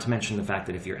 And not to mention the fact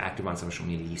that if you're active on social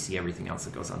media, you see everything else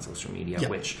that goes on social media,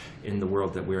 which, in the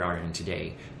world that we are in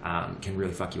today, can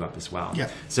really fuck you up as well. Yeah.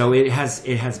 So it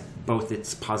has both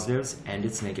its positives and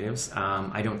its negatives.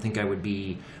 I don't think I would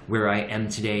be where I am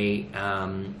today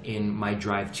in my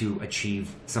drive to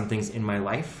achieve some things in my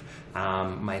life,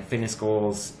 my fitness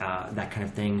goals, that kind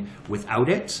of thing, without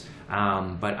it.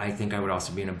 But I think I would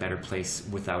also be in a better place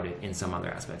without it in some other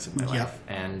aspects of my life.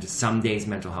 And some days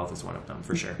mental health is one of them,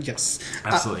 for sure. Yes.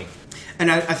 Absolutely.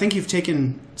 And I think you've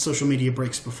taken social media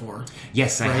breaks before.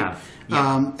 Yes, right? I have.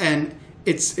 Yeah. And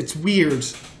it's weird.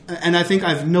 And I think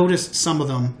I've noticed some of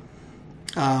them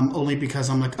only because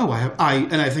I'm like,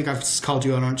 and I think I've called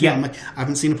you out on it too. I'm like, I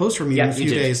haven't seen a post from you in a few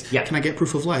days. Yeah. Can I get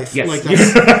proof of life? Yes. Like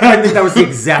I think that was the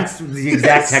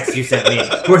exact text you sent me.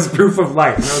 Was proof of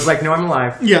life. And I was like, no, I'm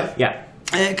alive. Yeah. Yeah.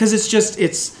 Because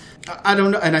it's I don't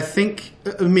know, and I think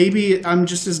maybe I'm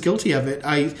just as guilty of it.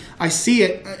 I see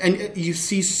it, and you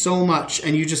see so much,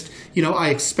 and you just, I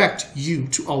expect you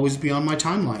to always be on my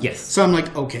timeline. Yes. So I'm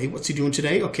like, okay, what's he doing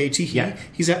today? Okay,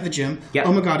 he's at the gym. Yeah.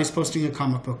 Oh my God, he's posting a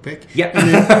comic book pic. Yeah. And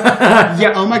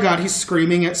then, oh my God, he's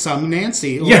screaming at some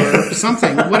Nancy or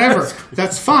something, whatever.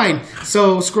 That's fine.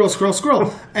 So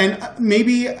scroll. And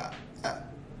maybe...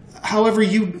 However,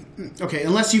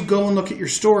 unless you go and look at your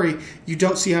story, you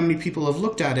don't see how many people have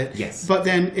looked at it. Yes. But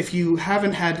then if you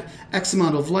haven't had X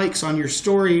amount of likes on your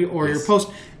story or your post,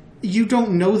 you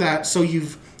don't know that, so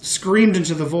you've screamed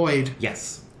into the void.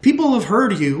 Yes. People have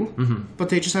heard you, but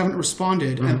they just haven't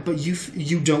responded, but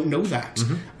you don't know that,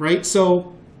 right?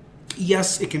 So,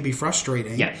 yes, it can be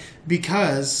frustrating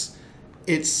because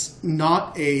it's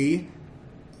not a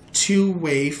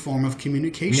two-way form of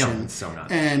communication. No, it's so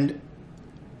not. And...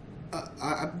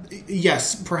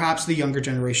 yes, perhaps the younger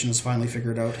generation has finally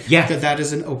figured out that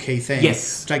is an okay thing.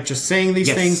 Yes. Like just saying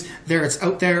these things, it's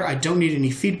out there. I don't need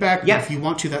any feedback. Yeah. If you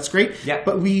want to, that's great. Yeah.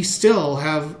 But we still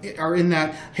are in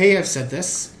that, hey, I've said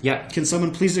this. Yeah. Can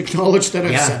someone please acknowledge that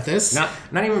I've said this?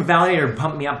 Not even validate or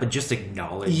pump me up, but just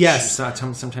acknowledge. Yes. So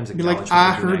sometimes Be acknowledge. like,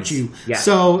 I heard you. Yeah.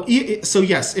 So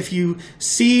yes, if you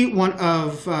see one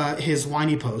of his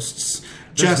whiny posts,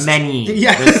 There's many.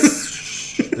 Yeah.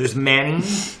 There's many.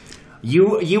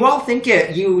 You all think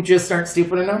it. You just aren't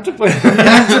stupid enough to put it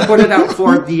out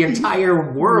for the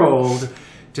entire world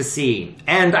to see.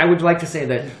 And I would like to say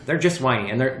that they're just whiny,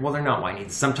 and they're not whiny.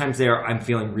 Sometimes I'm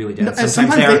feeling really dead.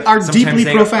 Sometimes they are deeply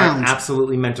profound.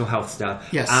 Absolutely mental health stuff.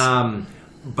 Yes.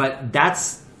 But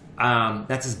that's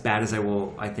as bad as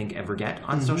I think ever get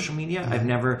on social media. I've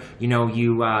never,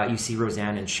 you see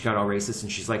Roseanne and she got all racist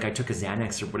and she's like, I took a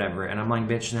Xanax or whatever, and I'm like,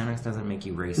 bitch, Xanax doesn't make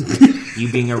you racist. You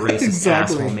being a racist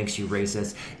asshole makes you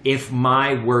racist. If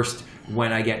my worst,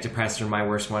 when I get depressed, or my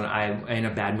worst when I'm in a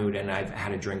bad mood and I've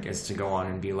had a drink, is to go on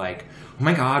and be like, oh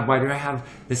my God, why do I have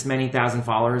this many thousand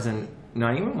followers and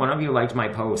not even one of you liked my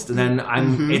post? And then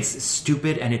it's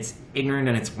stupid and it's ignorant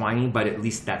and it's whiny, but at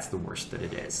least that's the worst that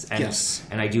it is. And,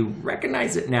 and I do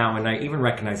recognize it now, and I even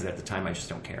recognized it at the time. I just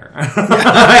don't care.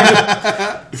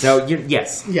 So,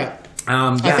 yes. Yeah.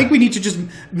 I think we need to just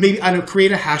maybe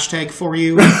create a hashtag for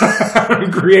you.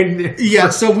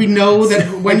 So we know that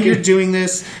when you're doing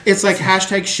this, it's like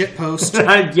hashtag shitpost.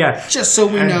 Just so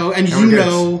we know, and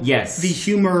the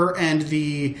humor and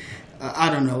the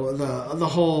the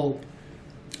whole.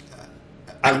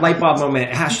 A light bulb moment,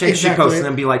 hashtag shitpost, and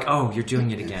then be like, oh, you're doing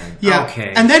it again. Yeah.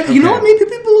 Okay. And then, you know what, maybe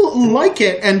people like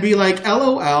it and be like,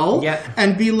 LOL. Yeah.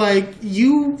 And be like,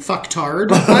 you fucktard.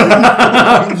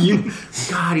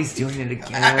 God, he's doing it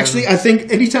again. Actually, I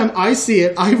think anytime I see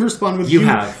it, I respond with, you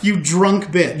drunk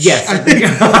bitch. Yes. I think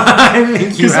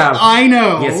you have. I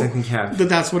know. Yes, I think you have.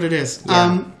 That's what it is.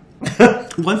 Yeah.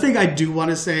 One thing I do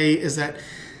want to say is that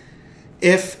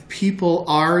if people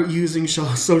are using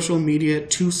social media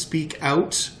to speak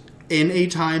out in a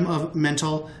time of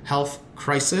mental health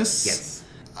crisis,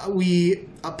 we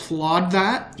applaud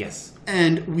that. Yes.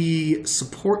 And we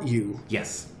support you.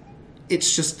 Yes.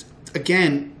 It's just,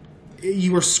 again,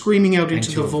 you are screaming out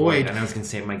into the void. And I was going to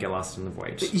say it might get lost in the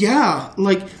void. Yeah.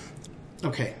 Like,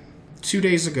 okay. 2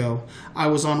 days ago, I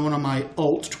was on one of my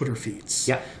alt Twitter feeds.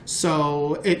 Yeah.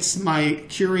 So it's my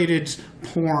curated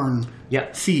porn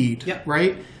feed,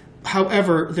 right?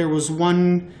 However, there was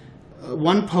one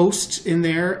post in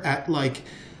there at like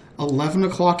 11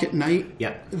 o'clock at night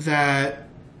that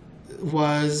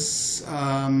was,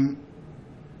 I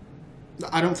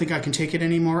don't think I can take it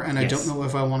anymore, and I don't know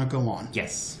if I want to go on.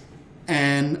 Yes.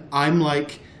 And I'm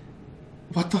like,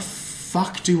 what the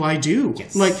fuck do I do?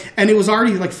 Yes. Like, and it was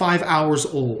already like 5 hours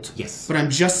old. Yes. But I'm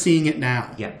just seeing it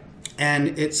now. Yeah.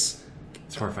 And it's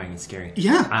horrifying and scary.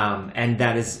 Yeah. And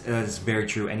that is very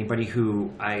true. Anybody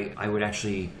who I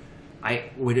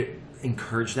would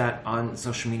encourage that on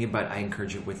social media, but I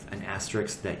encourage it with an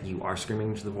asterisk that you are screaming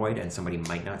into the void and somebody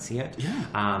might not see it.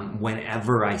 Yeah.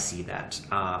 Whenever I see that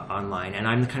online, and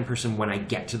I'm the kind of person, when I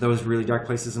get to those really dark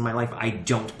places in my life, I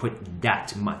don't put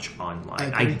that much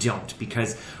online. I don't,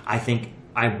 because I think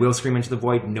I will scream into the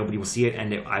void, nobody will see it,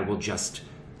 and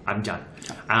I'm done.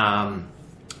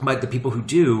 But the people who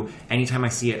do, anytime I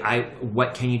see it,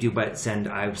 what can you do but send?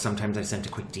 Sometimes I've sent a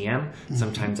quick DM. Mm-hmm.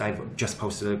 Sometimes I've just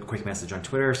posted a quick message on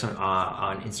Twitter. So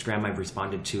on Instagram, I've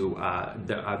responded to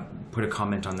put a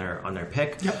comment on their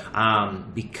pic.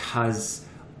 Yep. Because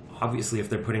obviously, if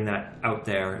they're putting that out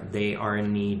there, they are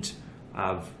in need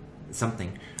of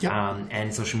something. Yep.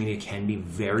 And social media can be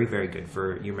very, very good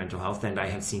for your mental health. And I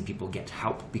have seen people get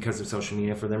help because of social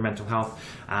media for their mental health.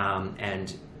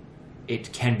 And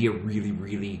it can be a really,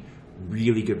 really,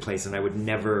 really good place. And I would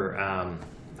never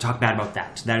talk bad about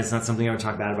that. That is not something I would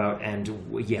talk bad about.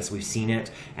 And yes, we've seen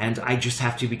it. And I just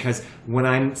have to, because when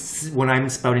I'm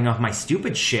spouting off my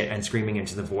stupid shit and screaming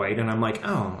into the void, and I'm like,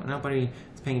 oh, nobody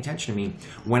is paying attention to me.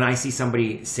 When I see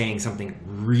somebody saying something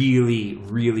really,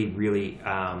 really, really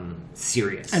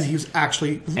serious, and he's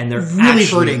actually and they're really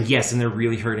hurting. Yes, and they're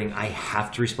really hurting. I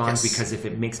have to respond because if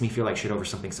it makes me feel like shit over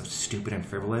something so stupid and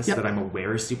frivolous that I'm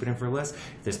aware is stupid and frivolous,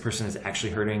 if this person is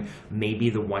actually hurting, maybe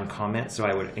the one comment. So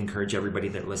I would encourage everybody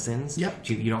that listens.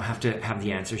 You don't have to have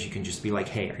the answers. You can just be like,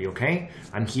 hey, are you okay?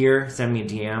 I'm here. Send me a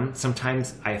DM.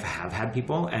 Sometimes I have had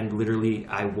people, and literally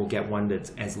I will get one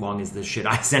that's as long as the shit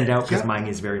I send out, because mine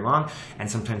is very long, and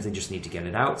sometimes they just need to get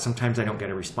it out. Sometimes I don't get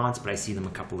a response, but I see them a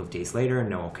couple of days later and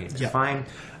know, okay, they're fine.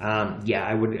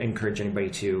 I would encourage anybody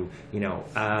to,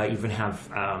 even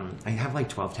have, I have like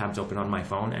 12 tabs open on my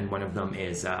phone, and one of them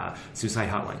is suicide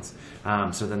hotlines.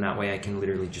 So then that way I can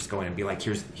literally just go in and be like,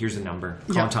 here's a number,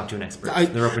 call and talk to an expert.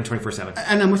 They're open 24/7.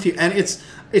 And I'm with you. And it's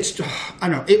I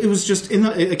don't know, it was just in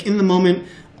the moment,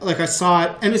 like I saw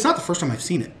it, and it's not the first time I've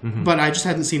seen it, but I just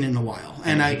hadn't seen it in a while.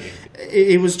 And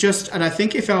it was just, and I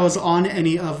think if I was on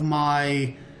any of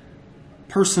my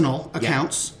personal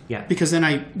accounts, because then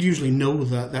I usually know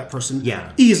that person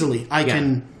easily. I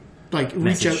can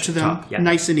reach out to them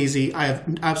nice and easy. I have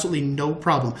absolutely no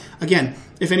problem. Again,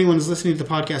 if anyone is listening to the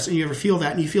podcast and you ever feel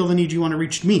that and you feel the need, you want to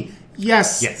reach me,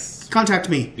 contact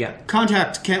me.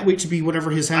 Contact can't wait to be whatever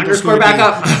his handle is. Back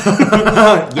up.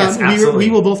 Yes, absolutely.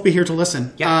 We will both be here to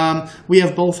listen. We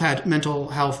have both had mental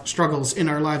health struggles in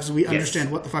our lives. We understand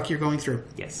what the fuck you're going through.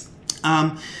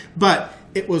 But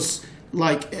it was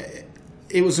like,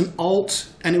 it was an alt,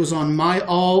 and it was on my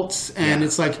alt, and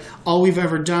it's like, all we've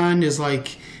ever done is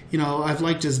like, I've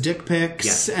liked his dick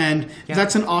pics, and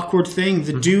that's an awkward thing.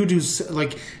 The dude who's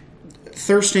like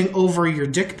thirsting over your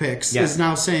dick pics is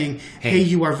now saying, hey,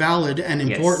 you are valid and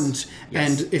important,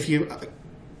 and if you...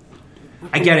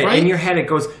 I get it. In your head, it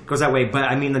goes that way. But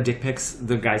I mean, the dick pics,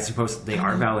 the guys who post, they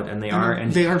are valid, and they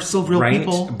are still real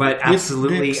people. But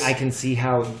absolutely, I can see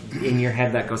how in your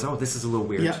head that goes, oh, this is a little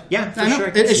weird. Yeah, for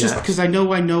sure. It's just because I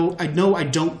know I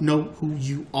don't know who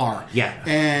you are.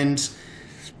 And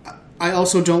I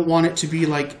also don't want it to be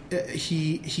like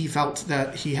he felt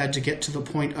that he had to get to the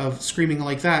point of screaming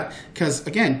like that. Because,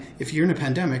 again, if you're in a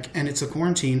pandemic and it's a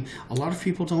quarantine, a lot of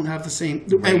people don't have the same...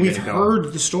 And we've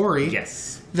heard the story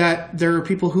that there are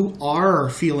people who are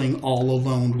feeling all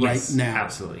alone right now.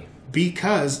 Absolutely.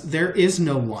 Because there is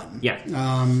no one.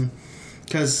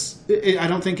 Because I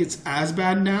don't think it's as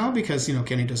bad now because,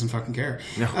 Kenny doesn't fucking care.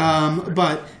 No.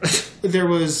 But there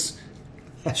was...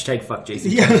 Hashtag fuck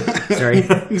Jason. Sorry.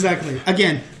 Exactly.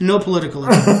 Again, no political.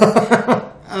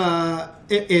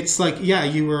 It's like,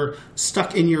 you were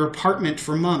stuck in your apartment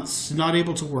for months, not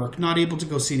able to work, not able to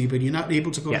go see anybody, not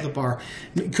able to go to the bar,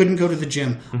 couldn't go to the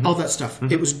gym, all that stuff.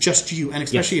 It was just you. And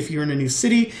especially if you're in a new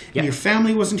city and your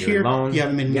family wasn't here, alone. You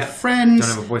haven't made any friends.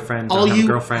 Don't have a boyfriend, all don't have you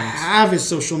girlfriend. Have is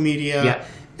social media.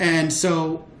 And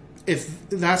so if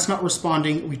that's not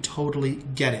responding, we totally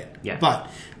get it. But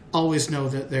always know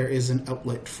that there is an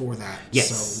outlet for that.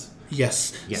 So,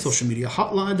 social media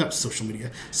hotline, that's social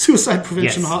media, suicide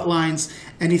prevention hotlines,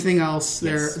 anything else.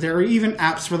 There are even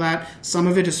apps for that. Some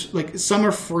of it is like, some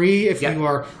are free if you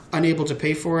are unable to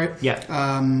pay for it.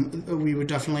 We would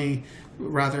definitely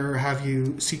rather have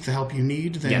you seek the help you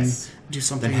need than do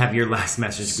something. Then have your last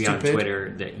message be on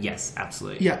Twitter.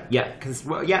 Absolutely. Because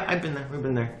I've been there. We've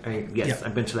been there.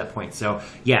 I've been to that point. So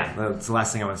it's the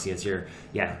last thing I want to see is your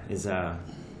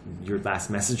last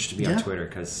message to be on Twitter,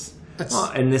 because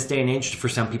in this day and age, for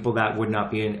some people that would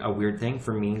not be a weird thing.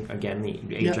 For me, again,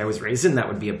 the age I was raised in, that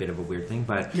would be a bit of a weird thing,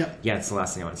 but it's the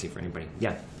last thing I want to see for anybody.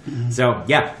 So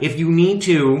if you need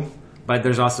to, but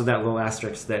there's also that little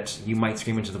asterisk that you might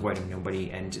scream into the void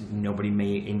and nobody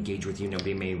may engage with you,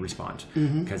 nobody may respond,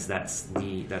 because it's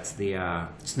the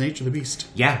nature of the beast.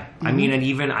 I mean, and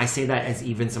even I say that as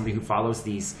even somebody who follows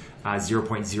these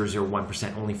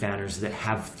 0.001% only fanners that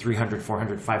have 300,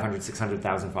 400, 500,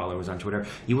 600,000 followers on Twitter.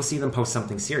 You will see them post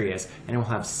something serious and it will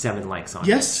have 7 likes on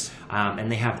it.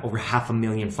 And they have over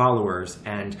 500,000 followers,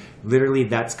 and literally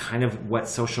that's kind of what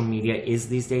social media is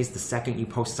these days. The second you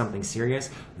post something serious,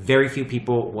 very few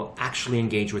people will actually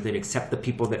engage with it, except the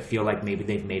people that feel like maybe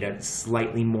they've made a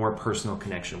slightly more personal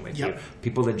connection with you.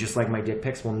 People that just like my dick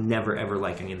pics will never ever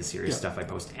like any of the serious stuff I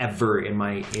post ever and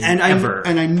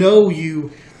I know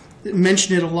you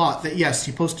mention it a lot, that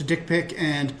you post a dick pic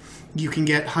and you can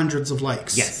get hundreds of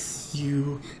likes.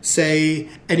 You say,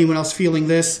 anyone else feeling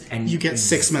this, and you get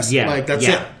 6 messages. That's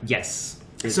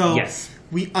it. So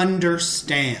we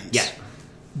understand.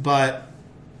 But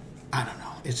I don't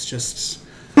know. It's just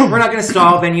We're not going to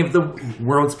solve any of the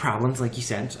world's problems, like you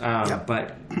said.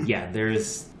 But yeah,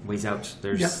 there's ways out.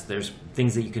 There's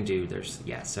things that you can do.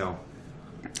 So.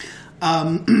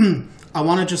 I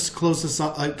want to just close this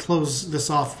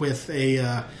off with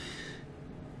a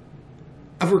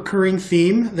recurring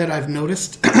theme that I've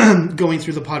noticed going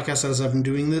through the podcast as I've been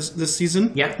doing this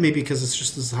season. Yeah. Maybe because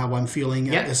this is how I'm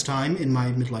feeling at this time in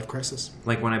my midlife crisis.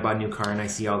 Like when I bought a new car and I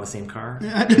see all the same car.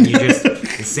 And you just,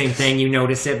 the same thing, you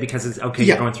notice it because it's, okay,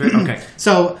 you're going through it? Okay.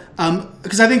 So,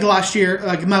 because I think last year,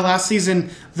 like my last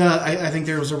season, I think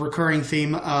there was a recurring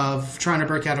theme of trying to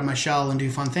break out of my shell and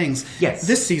do fun things. Yes.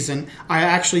 This season, I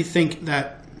actually think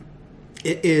that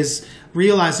it is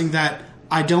realizing that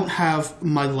I don't have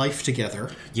my life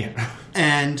together. Yeah.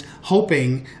 And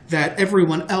hoping that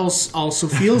everyone else also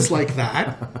feels like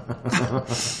that.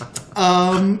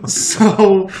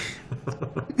 So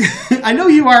I know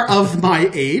you are of my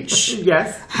age.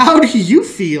 Yes. How do you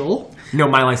feel? No,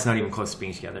 my life's not even close to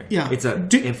being together. Yeah. It's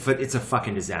a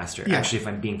fucking disaster. Yeah. Actually, if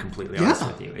I'm being completely honest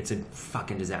with you, it's a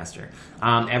fucking disaster.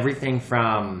 Everything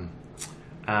from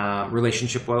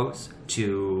relationship woes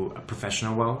to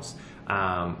professional woes.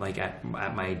 Like at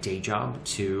my day job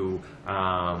to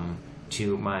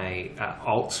my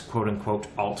quote unquote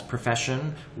alt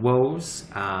profession woes,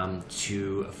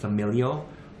 to familial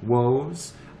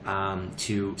woes,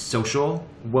 to social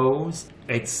woes.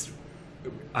 It's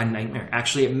a nightmare.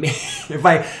 Actually, it may,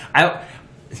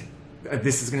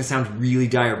 this is going to sound really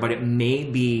dire, but it may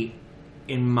be,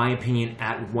 in my opinion,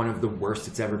 at one of the worst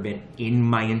it's ever been in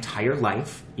my entire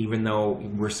life. Even though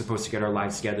we're supposed to get our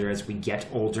lives together as we get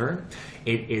older,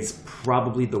 it is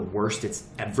probably the worst it's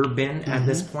ever been at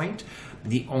this point.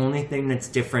 The only thing that's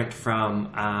different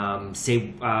from,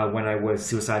 when I was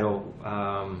suicidal,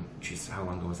 how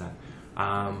long ago was that?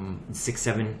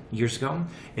 6-7 years ago,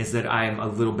 is that I'm a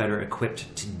little better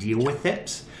equipped to deal with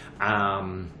it.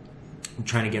 I'm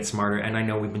trying to get smarter, and I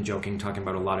know we've been talking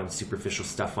about a lot of superficial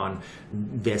stuff on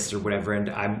this or whatever, and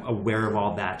I'm aware of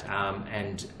all that,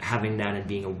 and having that and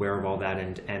being aware of all that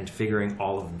and figuring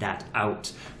all of that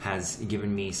out has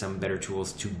given me some better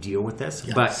tools to deal with this.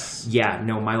 Yes. But yeah,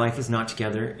 no, my life is not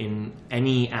together in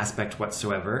any aspect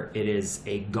whatsoever. It is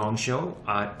a gong show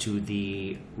to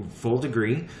the full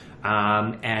degree,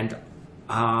 and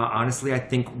honestly, I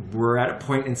think we're at a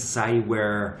point in society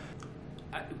where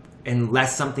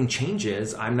unless something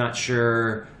changes, I'm not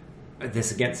sure,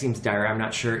 this again seems dire, I'm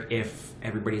not sure if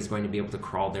everybody is going to be able to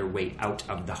crawl their way out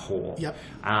of the hole. Yep.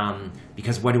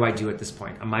 Because what do I do at this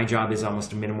point? My job is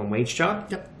almost a minimum wage job.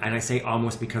 Yep. And I say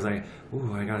almost because I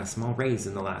got a small raise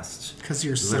in the last Because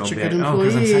you're little such a bit. good employee.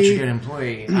 Because I'm such a good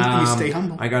employee. You stay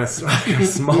humble. I got a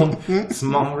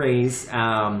small raise.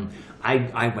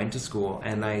 I went to school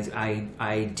and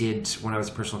I did, when I was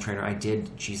a personal trainer, I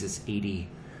did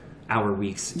 80-hour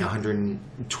weeks,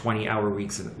 120-hour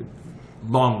weeks,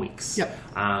 long weeks,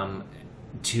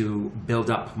 to build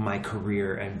up my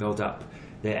career and build up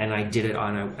and I did it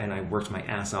and I worked my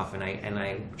ass off and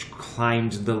I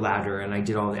climbed the ladder and I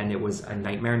did all, and it was a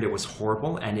nightmare and it was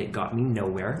horrible and it got me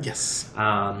nowhere. Yes.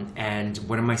 And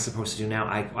what am I supposed to do now?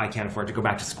 I can't afford to go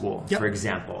back to school, for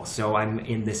example. So I'm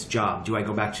in this job. Do I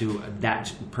go back to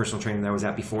that personal training that I was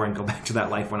at before and go back to that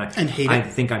life when I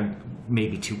think I'm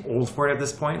maybe too old for it at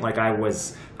this point? Like I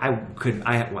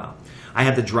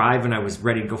had the drive and I was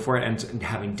ready to go for it, and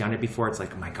having done it before, it's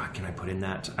like, oh my God, can I put in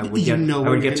that? I would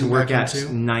get to work at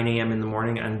 9 a.m. in the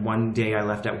morning, and one day I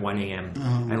left at 1 a.m.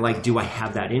 And like, do I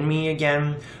have that in me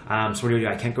again? So what do I do?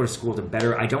 I can't go to school to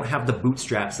better. I don't have the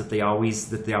bootstraps that they always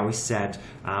said,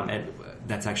 and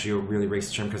that's actually a really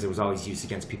racist term because it was always used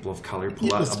against people of color,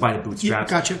 by the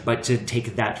bootstraps. Gotcha. But to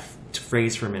take that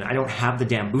phrase for a minute, I don't have the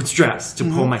damn bootstraps to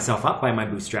pull myself up by my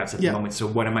bootstraps at the moment. So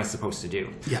what am I supposed to do?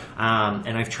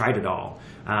 And I've tried it all,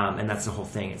 and that's the whole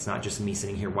thing. It's not just me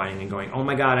sitting here whining and going, oh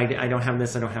my God, I don't have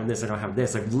this, I don't have this, I don't have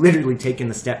this. I've literally taken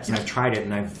the steps and I've tried it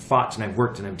and I've fought and I've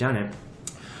worked and I've done it.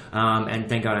 And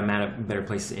thank God I'm at a better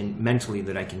place mentally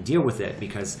that I can deal with it,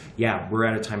 because we're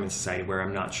at a time in society where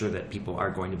I'm not sure that people are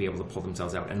going to be able to pull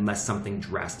themselves out unless something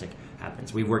drastic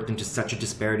happens. We worked into such a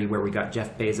disparity where we got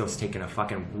Jeff Bezos taking a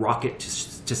fucking rocket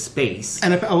to space.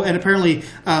 And apparently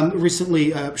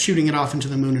recently shooting it off into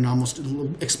the moon and almost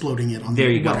exploding it on there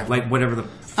the you go. whatever. Like whatever the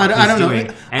I don't doing.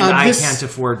 know. And I can't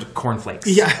afford cornflakes.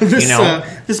 Yeah,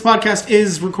 this podcast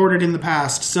is recorded in the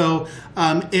past, so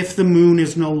if the moon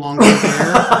is no longer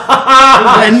there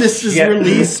when this is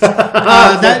released,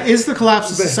 that is the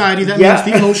collapse of society. That means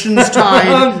the ocean's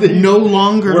tide no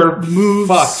longer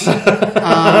moves.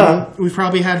 We've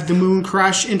probably had the moon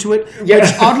crash into it,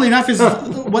 which oddly enough is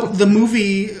what the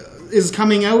movie is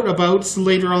coming out about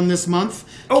later on this month.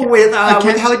 Oh, with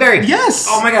Halle Berry. Yes.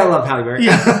 Oh my God, I love Halle Berry.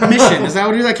 Yeah, Mission. Is that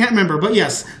what it is? I can't remember. But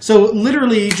yes. So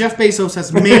literally, Jeff Bezos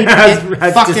has made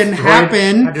it fucking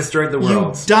happen. I destroyed the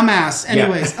world. You dumbass.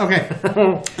 Anyways, okay.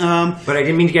 But I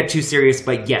didn't mean to get too serious.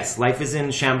 But yes, life is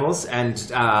in shambles, and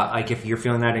like if you're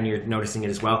feeling that and you're noticing it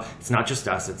as well, it's not just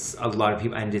us. It's a lot of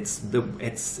people, and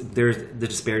the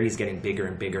disparity is getting bigger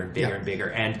and bigger and bigger and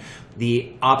bigger, and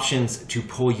the options to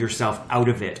pull yourself out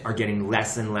of it are getting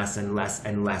less and less and less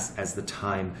and less as the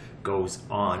time goes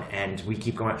on, and we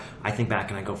keep going. I think back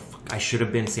and I go, fuck, I should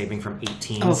have been saving from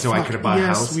 18 so I could have bought a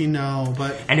house. Yes, we know,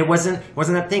 but and it wasn't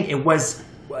that thing. It was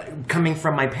coming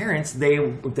from my parents.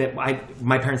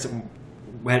 My parents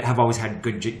have always had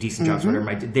good, decent jobs.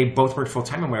 Whatever. They both worked full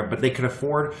time and whatever, but they could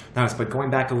afford the house. But going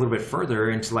back a little bit further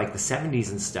into like the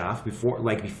 70s and stuff,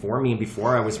 before me and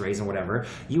before I was raised and whatever,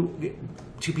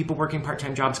 two people working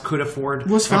part-time jobs could afford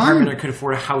an apartment, or could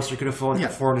afford a house, or could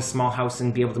afford a small house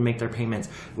and be able to make their payments.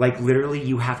 Like literally,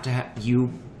 you have to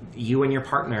you and your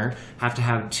partner have to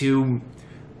have two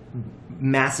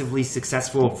massively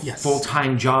successful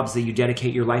full-time jobs that you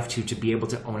dedicate your life to be able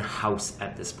to own a house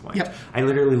at this point. Yep. I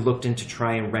literally looked into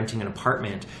trying renting an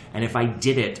apartment, and if I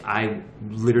did it, I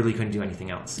literally couldn't do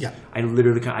anything else. Yeah. I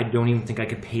don't even think I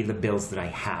could pay the bills that I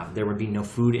have. There would be no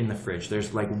food in the fridge.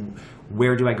 There's like,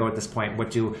 where do I go at this point?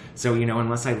 So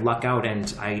unless I luck out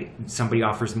and somebody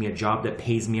offers me a job that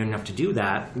pays me enough to do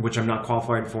that, which I'm not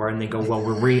qualified for, and they go, well,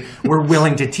 we're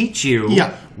willing to teach you.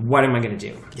 Yeah. What am I going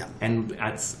to do? Yeah. And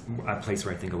that's a place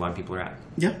where I think a lot of people are at.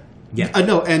 Yeah. Yeah.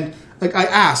 No, and like I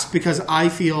ask because I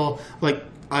feel like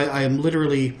I am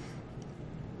literally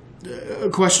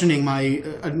questioning my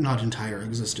not entire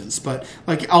existence, but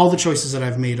like all the choices that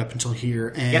I've made up until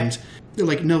here, and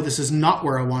like, no, this is not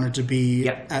where I wanted to be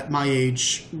at my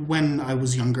age when I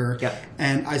was younger.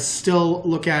 And I still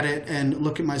look at it and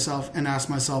look at myself and ask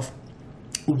myself,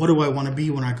 what do I want to be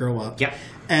when I grow up?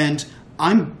 And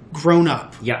I'm grown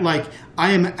up. Like,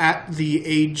 I am at the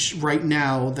age right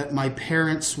now that my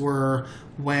parents were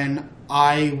when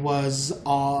I was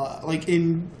like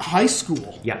in high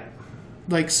school.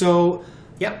 Like, so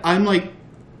I'm like,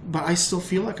 but I still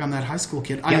feel like I'm that high school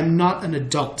kid. I am not an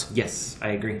adult. Yes, I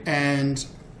agree. And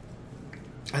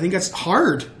I think that's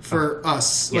hard for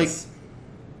us. Yes.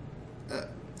 Like,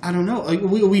 I don't know. Like,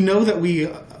 we know that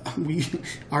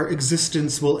our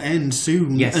existence will end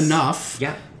soon enough.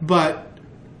 But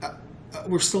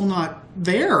we're still not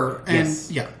there. And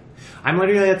I'm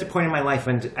literally at the point in my life,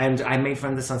 and I made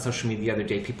fun of this on social media the other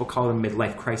day. People call it a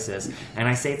midlife crisis, and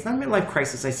I say it's not a midlife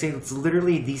crisis. I say it's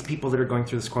literally these people that are going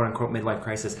through this quote-unquote midlife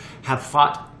crisis have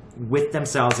fought with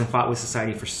themselves and fought with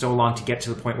society for so long to get to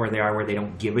the point where they are, where they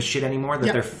don't give a shit anymore,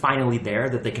 that they're finally there,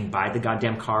 that they can buy the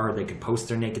goddamn car, or they could post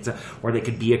their naked stuff, or they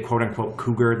could be a quote-unquote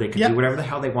cougar, they could do whatever the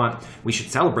hell they want. We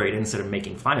should celebrate it instead of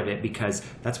making fun of it, because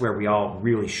that's where we all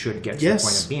really should get to the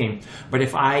point of being. But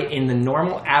if I, in the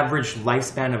normal average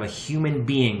lifespan of a human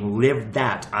being, lived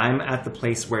that, I'm at the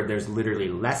place where there's literally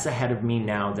less ahead of me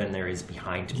now than there is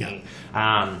behind me.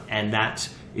 And that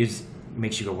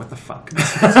makes you go, what the fuck?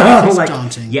 It's like,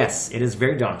 daunting. Yes, it is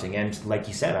very daunting. And like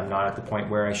you said, I'm not at the point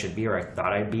where I should be, or I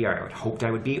thought I'd be, or I hoped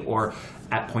I would be, or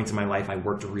at points in my life I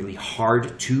worked really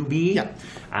hard to be.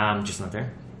 Just not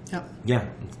there. Yeah.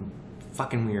 It's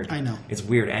fucking weird. I know. It's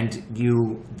weird. And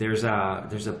there's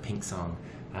a Pink song.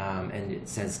 And it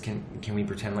says, can we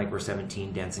pretend like we're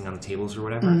 17 dancing on the tables or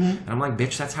whatever? And I'm like,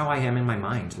 bitch, that's how I am in my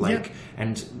mind. Like,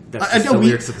 and that's just the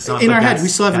lyrics of the song. In our head, we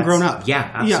still haven't grown up. Yeah,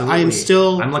 absolutely. Yeah, I am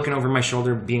still... I'm looking over my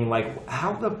shoulder being like,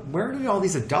 where do all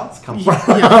these adults come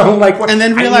from? Like, what? And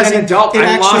then realizing an adult,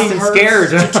 I'm lost and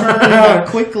scared. To turn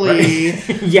quickly.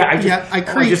 I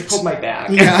just pulled my back.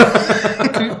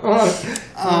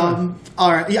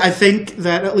 All right. Yeah, I think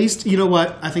that at least, you know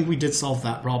what? I think we did solve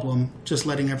that problem. Just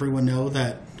letting everyone know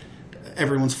that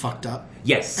everyone's fucked up.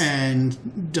 Yes.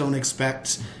 And don't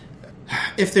expect...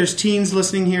 If there's teens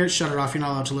listening here, shut it off. You're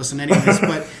not allowed to listen anyways.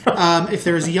 But if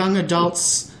there's young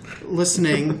adults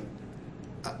listening,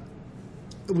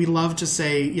 we love to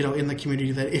say, in the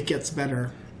community that it gets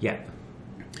better. Yeah.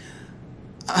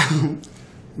 The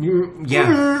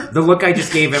look I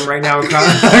just gave him right now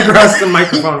across the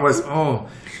microphone was,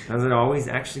 does it always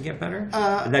actually get better?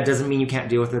 That doesn't mean you can't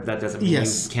deal with it. That doesn't mean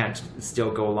you can't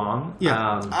still go along.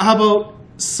 Yeah. How about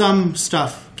some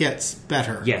stuff gets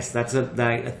better? Yes,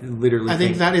 I literally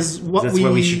think that is what that's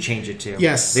what we should change it to.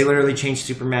 Yes. They literally changed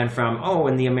Superman from,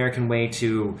 in the American way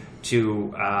to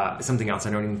something else. I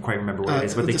don't even quite remember what it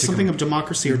is. But they took something of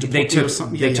democracy or they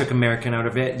took American out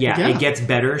of it. It gets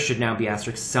better should now be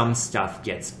asterisk. Some stuff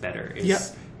gets better.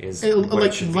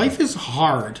 Life is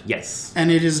hard. Yes.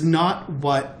 And it is not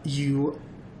what you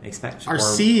expect are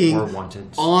seeing or wanted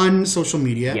on social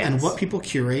media Yes. and what people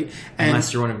curate. And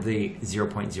unless you're one of the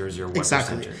 0.001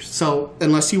 exactly. percenters. So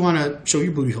unless you want to show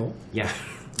your booty hole. Yeah.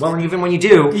 Well, and even when you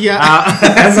do, Yeah.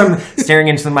 as I'm staring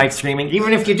into the mic screaming,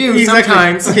 even if you do, Exactly.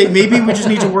 sometimes. Okay, maybe we just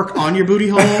need to work on your booty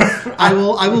hole. I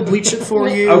will bleach it for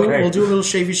you. Okay. We'll do a little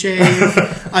shavy shave.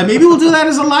 Maybe we'll do that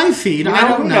as a live feed. I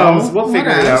don't who know. knows? We'll figure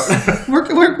it out.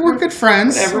 We're good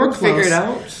friends. We'll We're figure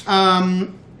close. it out.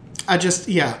 I just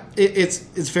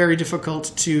it's very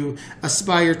difficult to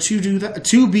aspire to do that,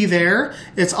 to be there.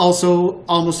 It's also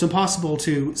almost impossible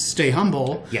to stay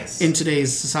humble Yes. in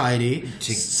today's society.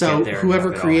 To So get there and whoever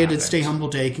have it all created happen. Stay Humble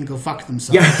Day can go fuck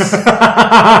themselves.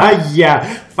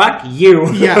 Yeah. Fuck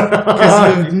you. Yeah,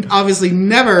 because you've obviously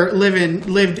never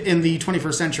lived in the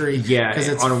 21st century. Yeah, because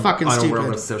it's on fucking a stupid.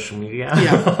 world of social media.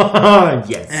 Yeah.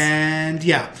 Yes. And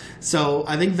yeah, so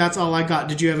I think that's all I got.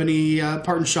 Did you have any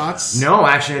parting shots? No,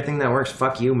 actually, I think that works.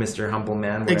 Fuck you, Mr. Humble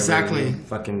Man. Whatever Exactly. you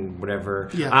fucking whatever.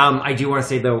 Yeah. I do want to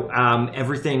say, though,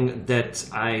 everything that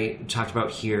I talked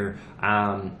about here,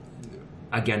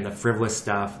 again, the frivolous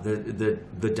stuff,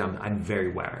 the dumb, I'm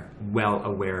very well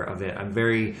aware of it. I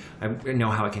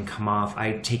know how it can come off.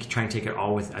 I try and take it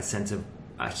all with a sense of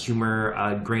humor,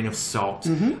 a grain of salt,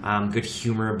 good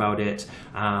humor about it.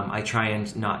 I try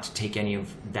and not take any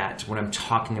of that when I'm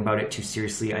talking about it too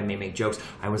seriously. I may make jokes.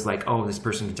 I was like, oh, this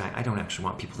person could die. I don't actually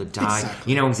want people to die.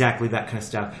 Exactly. Exactly that kind of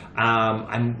stuff.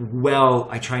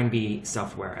 I try and be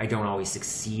self-aware. I don't always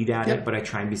succeed at it, but I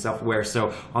try and be self-aware.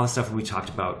 So all the stuff that we talked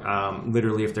about,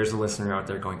 literally, if there's a listener out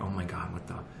there going, oh my God, what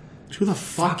the... Who the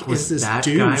fuck was is this that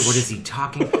douche? guy? What is he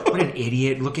talking? What an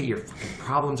idiot. Look at your fucking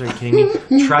problems. Are you kidding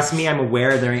me? Trust me, I'm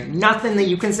aware there ain't nothing that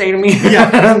you can say to me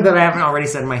that I haven't already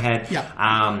said in my head.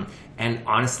 Yeah. And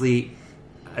honestly,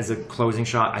 as a closing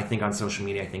shot, I think on social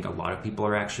media, I think a lot of people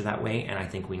are actually that way, and I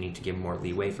think we need to give more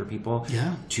leeway for people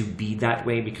to be that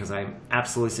way, because I'm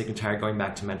absolutely sick and tired going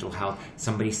back to mental health.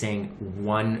 Somebody saying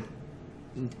one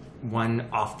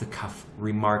off-the-cuff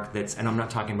remark that's, and I'm not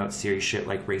talking about serious shit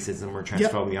like racism or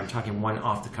transphobia, I'm talking one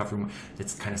off-the-cuff remark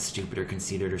that's kind of stupid or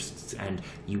conceited, and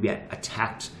you get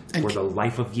attacked for the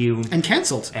life of you. And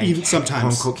cancelled, and even sometimes.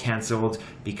 quote-unquote cancelled,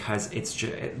 because it's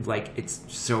just, it's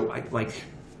so,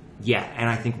 yeah, and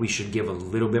I think we should give a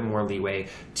little bit more leeway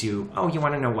to, oh, you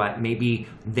want to know what? Maybe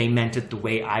they meant it the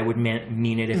way I would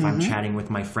mean it if I'm chatting with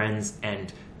my friends,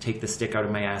 and take the stick out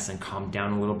of my ass and calm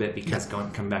down a little bit, because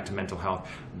coming back to mental health,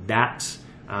 that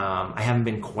I haven't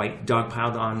been quite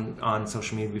dogpiled on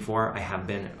social media before. I have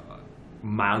been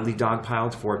mildly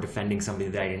dogpiled for defending somebody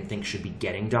that I didn't think should be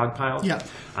getting dogpiled. Yeah.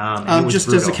 Just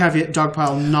brutal. as a caveat,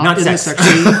 dogpile not in sex. the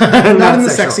sexy, not in the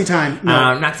sexy time.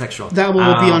 No, not sexual. That will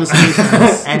be on his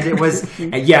OnlyFans. And it was,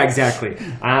 yeah, exactly.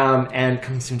 And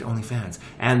coming soon to OnlyFans,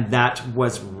 and that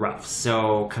was rough.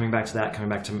 So coming back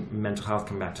to mental health,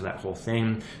 coming back to that whole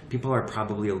thing, people are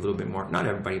probably a little bit more, not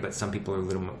everybody, but some people are a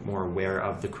little more aware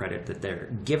of the credit that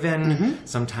they're given.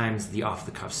 Sometimes the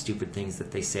off-the-cuff stupid things that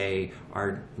they say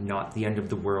are not the end of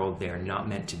the world. They are not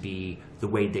meant to be the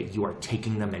way that you are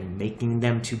taking them and making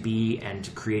them to be,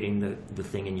 and creating the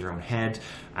thing in your own head,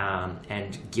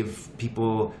 and give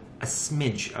people a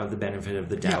smidge of the benefit of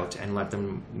the doubt, and let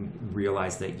them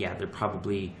realize that, they're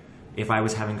probably, if I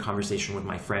was having a conversation with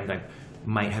my friend, I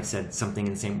might have said something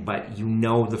insane, but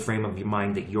the frame of your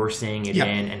mind that you're saying it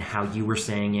in, and how you were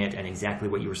saying it, and exactly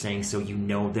what you were saying, so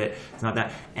that it's not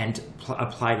that, and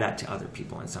apply that to other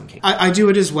people in some cases. I do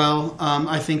it as well.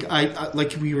 I think I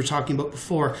like we were talking about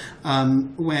before,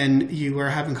 when you are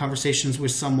having conversations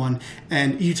with someone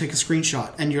and you take a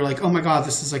screenshot and you're like, oh my God,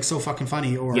 this is like so fucking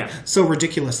funny, or so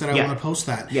ridiculous that I want to post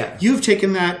that. You've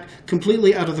taken that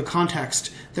completely out of the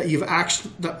context that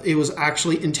that it was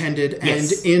actually intended,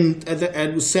 and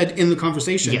it was said in the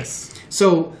conversation.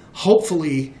 So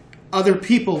hopefully other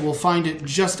people will find it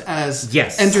just as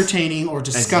entertaining or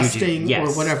disgusting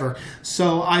or whatever.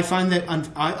 So I find that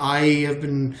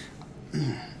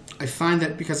I find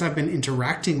that because I've been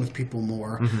interacting with people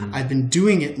more, I've been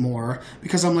doing it more,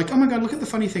 because I'm like, oh my God, look at the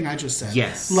funny thing I just said.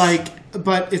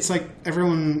 But it's like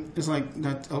everyone is like,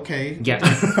 that's okay. It's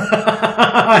not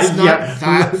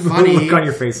that funny. The look on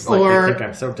your face is like, I think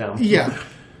I'm so dumb.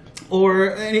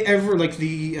 Or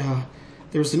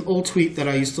there's an old tweet that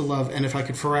I used to love, and if I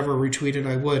could forever retweet it,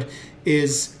 I would,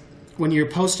 is when you're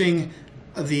posting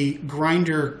the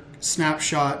Grindr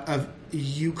snapshot of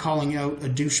you calling out a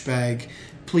douchebag,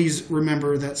 please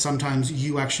remember that sometimes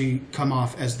you actually come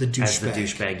off as the douchebag. As the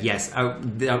douchebag, yes.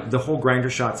 The whole Grindr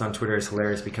shots on Twitter is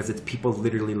hilarious, because it's people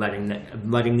literally letting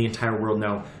the entire world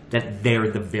know that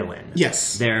they're the villain.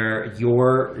 They're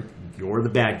you're the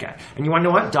bad guy. And you want to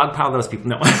know what? Dogpile those people.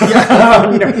 No.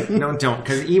 No, don't.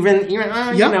 Because even you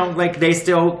know, like, they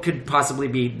still could possibly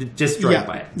be destroyed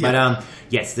by it. But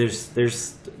yes, there's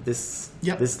this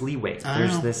leeway.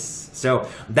 There's this. So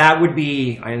that would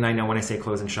be, and I know when I say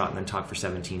closing shot and then talk for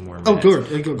 17 more minutes. Oh,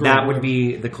 good. That would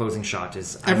be the closing shot.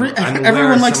 Is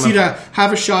everyone likes you to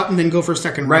have a shot and then go for a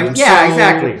second round. Right? Yeah,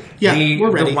 exactly. Yeah, we're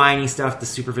ready. The whiny stuff, the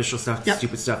superficial stuff, the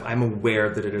stupid stuff. I'm aware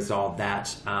that it is all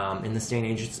that. In this day and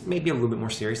age, it's maybe a little bit more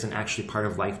serious and actually part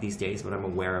of life these days. But I'm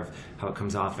aware of how it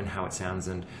comes off and how it sounds,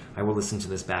 and I will listen to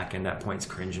this back and at points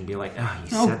cringe and be like, "Oh,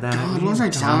 you said that? God, what was I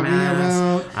talking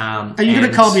about?" Are you going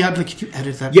to call me out? Like, can you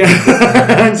edit that?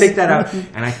 Yeah, take that out.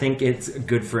 And I think it's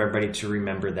good for everybody to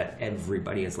remember that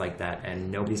everybody is like that,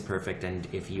 and nobody's perfect. And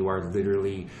if you are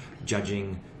literally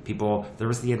judging people, there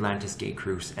was the Atlantis gay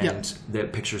cruise and the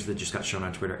pictures that just got shown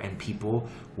on Twitter, and people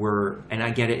were, and I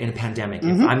get it, in a pandemic.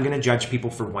 If I'm going to judge people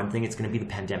for one thing, it's going to be the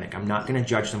pandemic. I'm not going to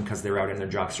judge them because they're out in their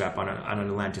jockstrap on an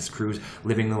Atlantis cruise,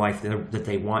 living the life that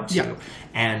they want to.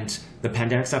 And the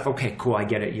pandemic stuff, okay, cool, I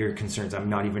get it, your concerns.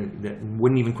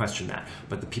 Wouldn't even question that.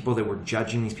 But the people that were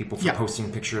judging these people for posting a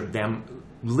picture of them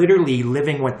literally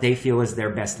living what they feel is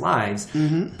their best lives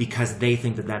because they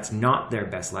think that that's not their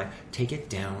best life, take it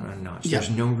down a notch. There's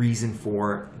no reason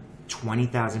for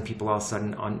 20,000 people all of a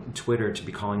sudden on Twitter to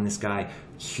be calling this guy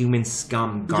human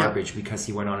scum garbage because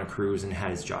he went on a cruise and had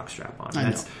his jockstrap on.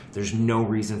 There's no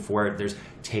reason for it.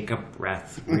 Take a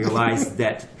breath. Realize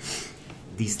that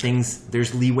these things,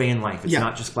 there's leeway in life. It's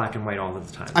not just black and white all of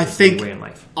the time. I think, leeway in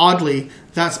life. Oddly,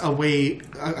 that's a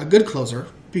good closer,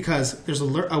 because there's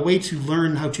a way to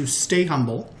learn how to stay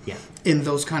humble in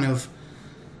those kind of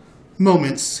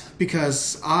moments,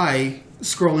 because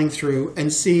scrolling through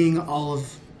and seeing all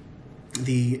of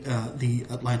the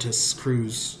Atlantis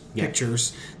cruise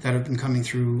pictures that have been coming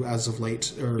through as of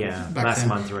late, or back last then.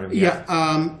 month or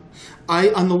whatever. I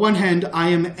on the one hand, I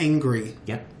am angry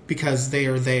because they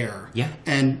are there,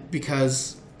 and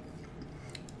because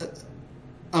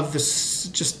of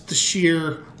just the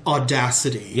sheer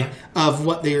audacity of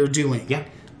what they are doing.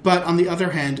 But on the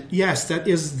other hand, yes, that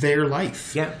is their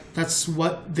life. That's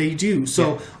what they do.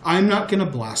 So I'm not going to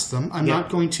blast them. I'm not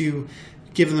going to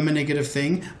give them a negative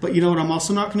thing. But you know what I'm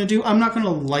also not going to do? I'm not going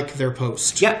to like their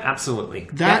post. Yeah, absolutely.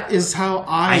 That is how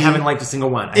I haven't liked a single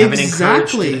one. I haven't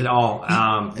encouraged it at all.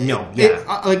 I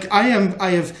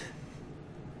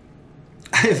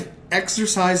have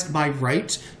exercised my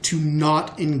right to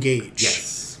not engage.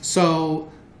 Yes.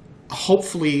 So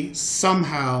hopefully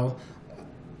somehow,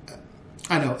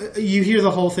 I know you hear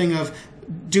the whole thing of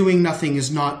doing nothing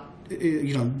is not,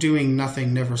 doing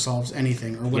nothing never solves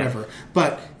anything or whatever.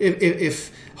 But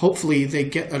if hopefully they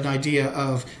get an idea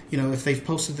of, if they've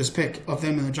posted this pic of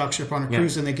them in the jockstrap on a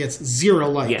cruise and it gets 0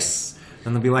 likes.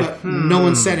 Then they'll be like, no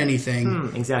one said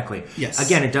anything. Exactly. Yes.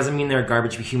 Again, it doesn't mean they're a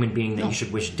garbage human being that you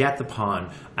should wish death upon.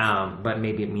 But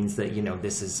maybe it means that,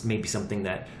 this is maybe something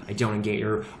that I don't engage.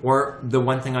 Or the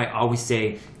one thing I always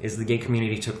say is the gay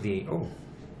community took the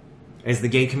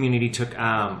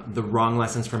wrong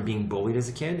lessons from being bullied as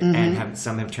a kid, and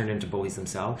some have turned into bullies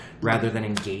themselves. Rather than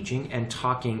engaging and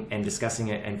talking and discussing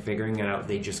it and figuring it out,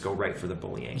 they just go right for the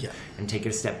bullying and take it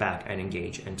a step back and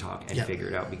engage and talk and figure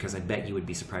it out, because I bet you would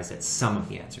be surprised at some of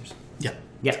the answers.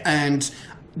 And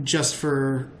just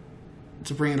to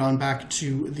bring it on back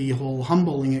to the whole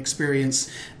humbling experience,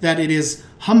 that it is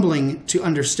humbling to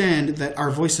understand that our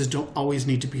voices don't always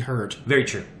need to be heard. Very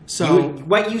true. So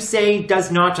what you say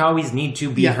does not always need to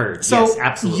be heard. So yes,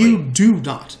 absolutely. You do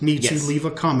not need to leave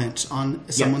a comment on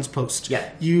someone's post.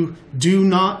 You do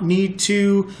not need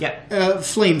to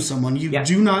flame someone. You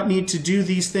do not need to do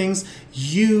these things.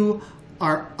 You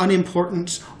are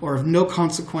unimportant or of no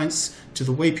consequence to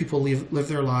the way people live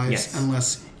their lives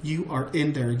unless you are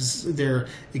in their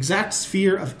exact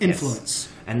sphere of influence.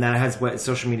 And that has what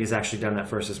social media has actually done that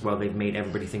first as well. They've made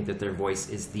everybody think that their voice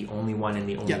is the only one and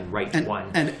the only right one.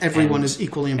 And everyone is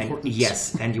equally important.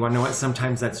 And you want to know what?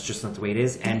 Sometimes that's just not the way it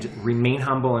is. And remain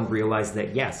humble and realize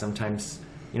that, sometimes,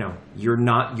 your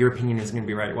opinion isn't going to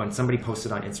be right one. Somebody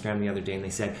posted on Instagram the other day and they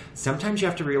said, sometimes you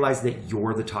have to realize that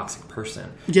you're the toxic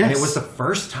person. Yes. And it was the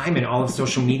first time in all of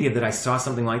social media that I saw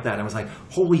something like that. I was like,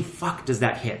 holy fuck, does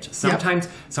that hit? Sometimes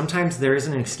there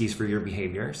isn't an excuse for your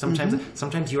behavior.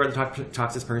 Sometimes you are the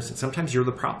toxic person. Sometimes you're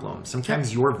the problem.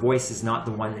 Sometimes your voice is not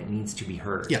the one that needs to be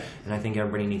heard. And I think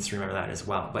everybody needs to remember that as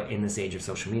well. But in this age of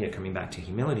social media, coming back to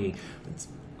humility, it's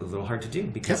a little hard to do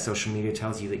because social media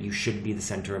tells you that you should be the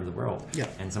center of the world.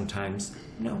 And sometimes,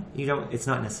 no, you don't. It's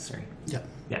not necessary.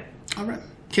 All right.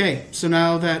 Okay, so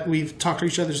now that we've talked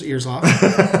each other's ears off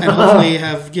and hopefully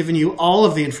have given you all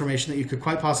of the information that you could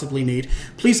quite possibly need,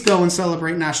 please go and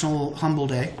celebrate National Humble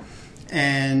Day.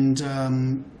 and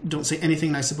don't say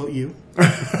anything nice about you.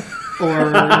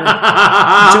 Or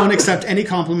don't accept any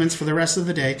compliments for the rest of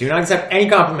the day. Do not accept any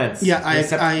compliments. Yeah, I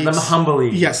accept them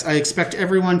humbly. Yes, I expect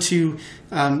everyone to,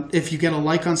 if you get a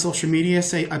like on social media,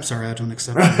 say, I'm sorry, I don't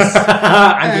accept this.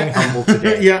 I'm being humble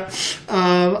today. Yeah.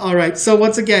 All right. So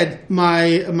once again,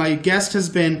 my guest has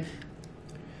been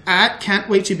at can't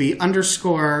wait to be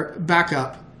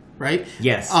 _backup. Right?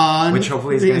 Yes. Which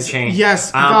hopefully is going to change.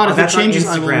 Yes. God, if it changes,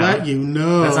 I will let you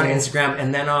know. That's on Instagram.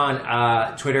 And then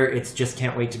on Twitter, it's just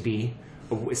can't wait to be.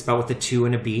 It's spelled with a 2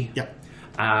 and a B. Yep.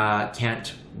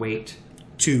 Can't wait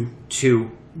to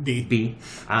be.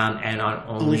 And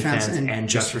on OnlyFans and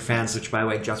Just for Fans, which, by the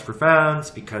way, Just for Fans,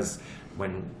 because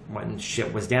when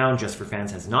shit was down, Just for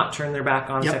Fans has not turned their back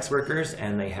on sex workers,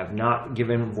 and they have not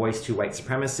given voice to white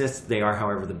supremacists. They are,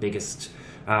 however, the biggest...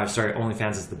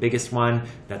 OnlyFans is the biggest one.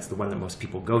 That's the one that most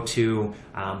people go to.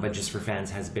 But Just for Fans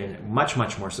has been much,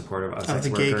 much more supportive of sex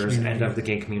workers and of the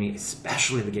gay community,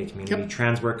 especially the gay community,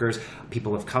 trans workers,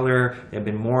 people of color. They've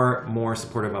been more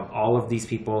supportive of all of these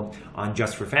people on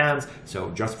Just for Fans.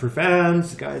 So Just for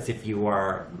Fans, guys, if you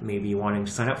are maybe wanting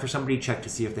to sign up for somebody, check to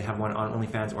see if they have one on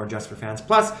OnlyFans or Just for Fans.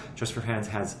 Plus, Just for Fans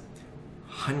has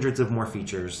hundreds of more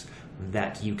features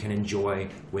that you can enjoy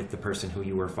with the person who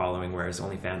you are following, whereas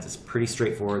OnlyFans is pretty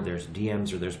straightforward. There's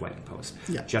DMs or there's white posts.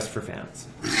 Yeah. Just for Fans.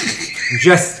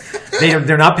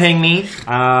 They're not paying me.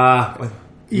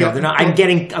 No, they're not. I'm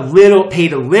getting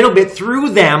paid a little bit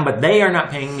through them, but they are not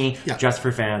paying me. Just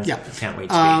for Fans. Yeah. Can't wait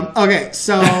to be. Okay,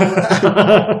 so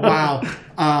wow.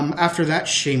 After that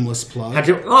shameless plug,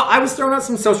 I was throwing out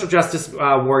some social justice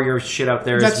warrior shit out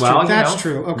there as well. That's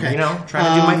true. Okay,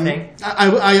 trying to do my thing.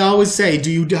 I always say, do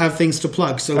you have things to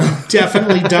plug? So he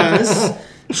definitely does.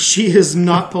 She is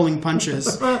not pulling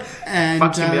punches. And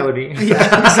fuck humility.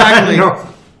 Yeah, exactly. No.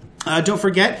 Don't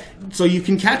forget, so you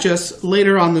can catch us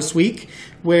later on this week,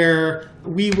 where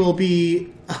we will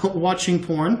be watching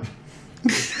porn.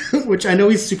 Which I know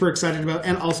he's super excited about,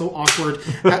 and also awkward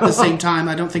at the same time.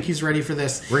 I don't think he's ready for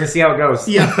this. We're going to see how it goes.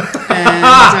 Yeah.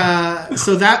 And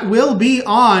so that will be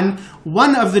on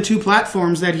one of the two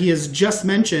platforms that he has just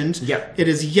mentioned. Yep. It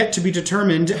is yet to be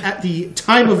determined at the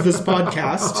time of this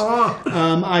podcast.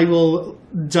 I will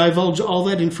divulge all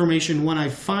that information when I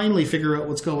finally figure out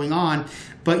what's going on.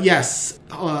 But yes,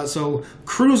 so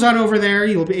cruise on over there.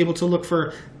 You'll be able to look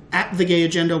for at the Gay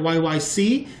Agenda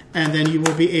YYC, and then you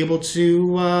will be able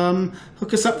to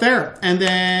hook us up there. And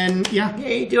then,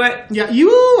 Hey, do it. Yeah,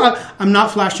 I'm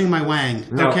not flashing my wang,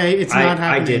 okay? It's not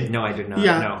happening. I did not.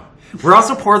 Yeah. No. We're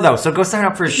also poor, though, so go sign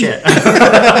up for his shit.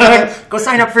 Go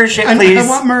sign up for his shit, please. I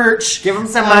want merch. Give him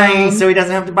some money so he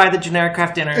doesn't have to buy the generic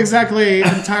craft dinner. Exactly.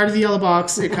 I'm tired of the yellow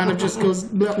box. It kind of just goes...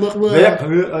 Blah, blah,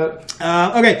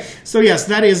 blah. Okay, so yes,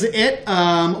 that is it.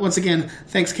 Once again,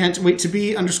 thanks, can't wait to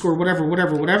be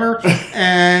 _whatever.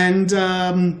 And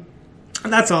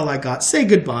that's all I got. Say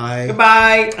goodbye.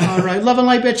 Goodbye. All right. Love and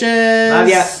light, bitches. Love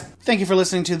ya. Thank you for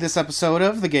listening to this episode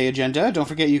of The Gay Agenda. Don't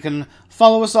forget you can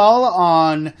follow us all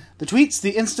on the tweets,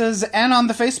 the Instas, and on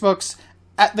the Facebooks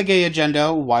at The Gay Agenda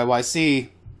YYC.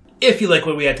 If you like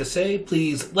what we had to say,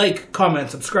 please like, comment,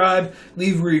 subscribe,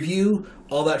 leave a review,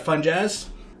 all that fun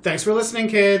jazz. Thanks for listening,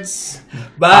 kids.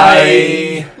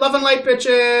 Bye. Love and light,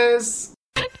 bitches.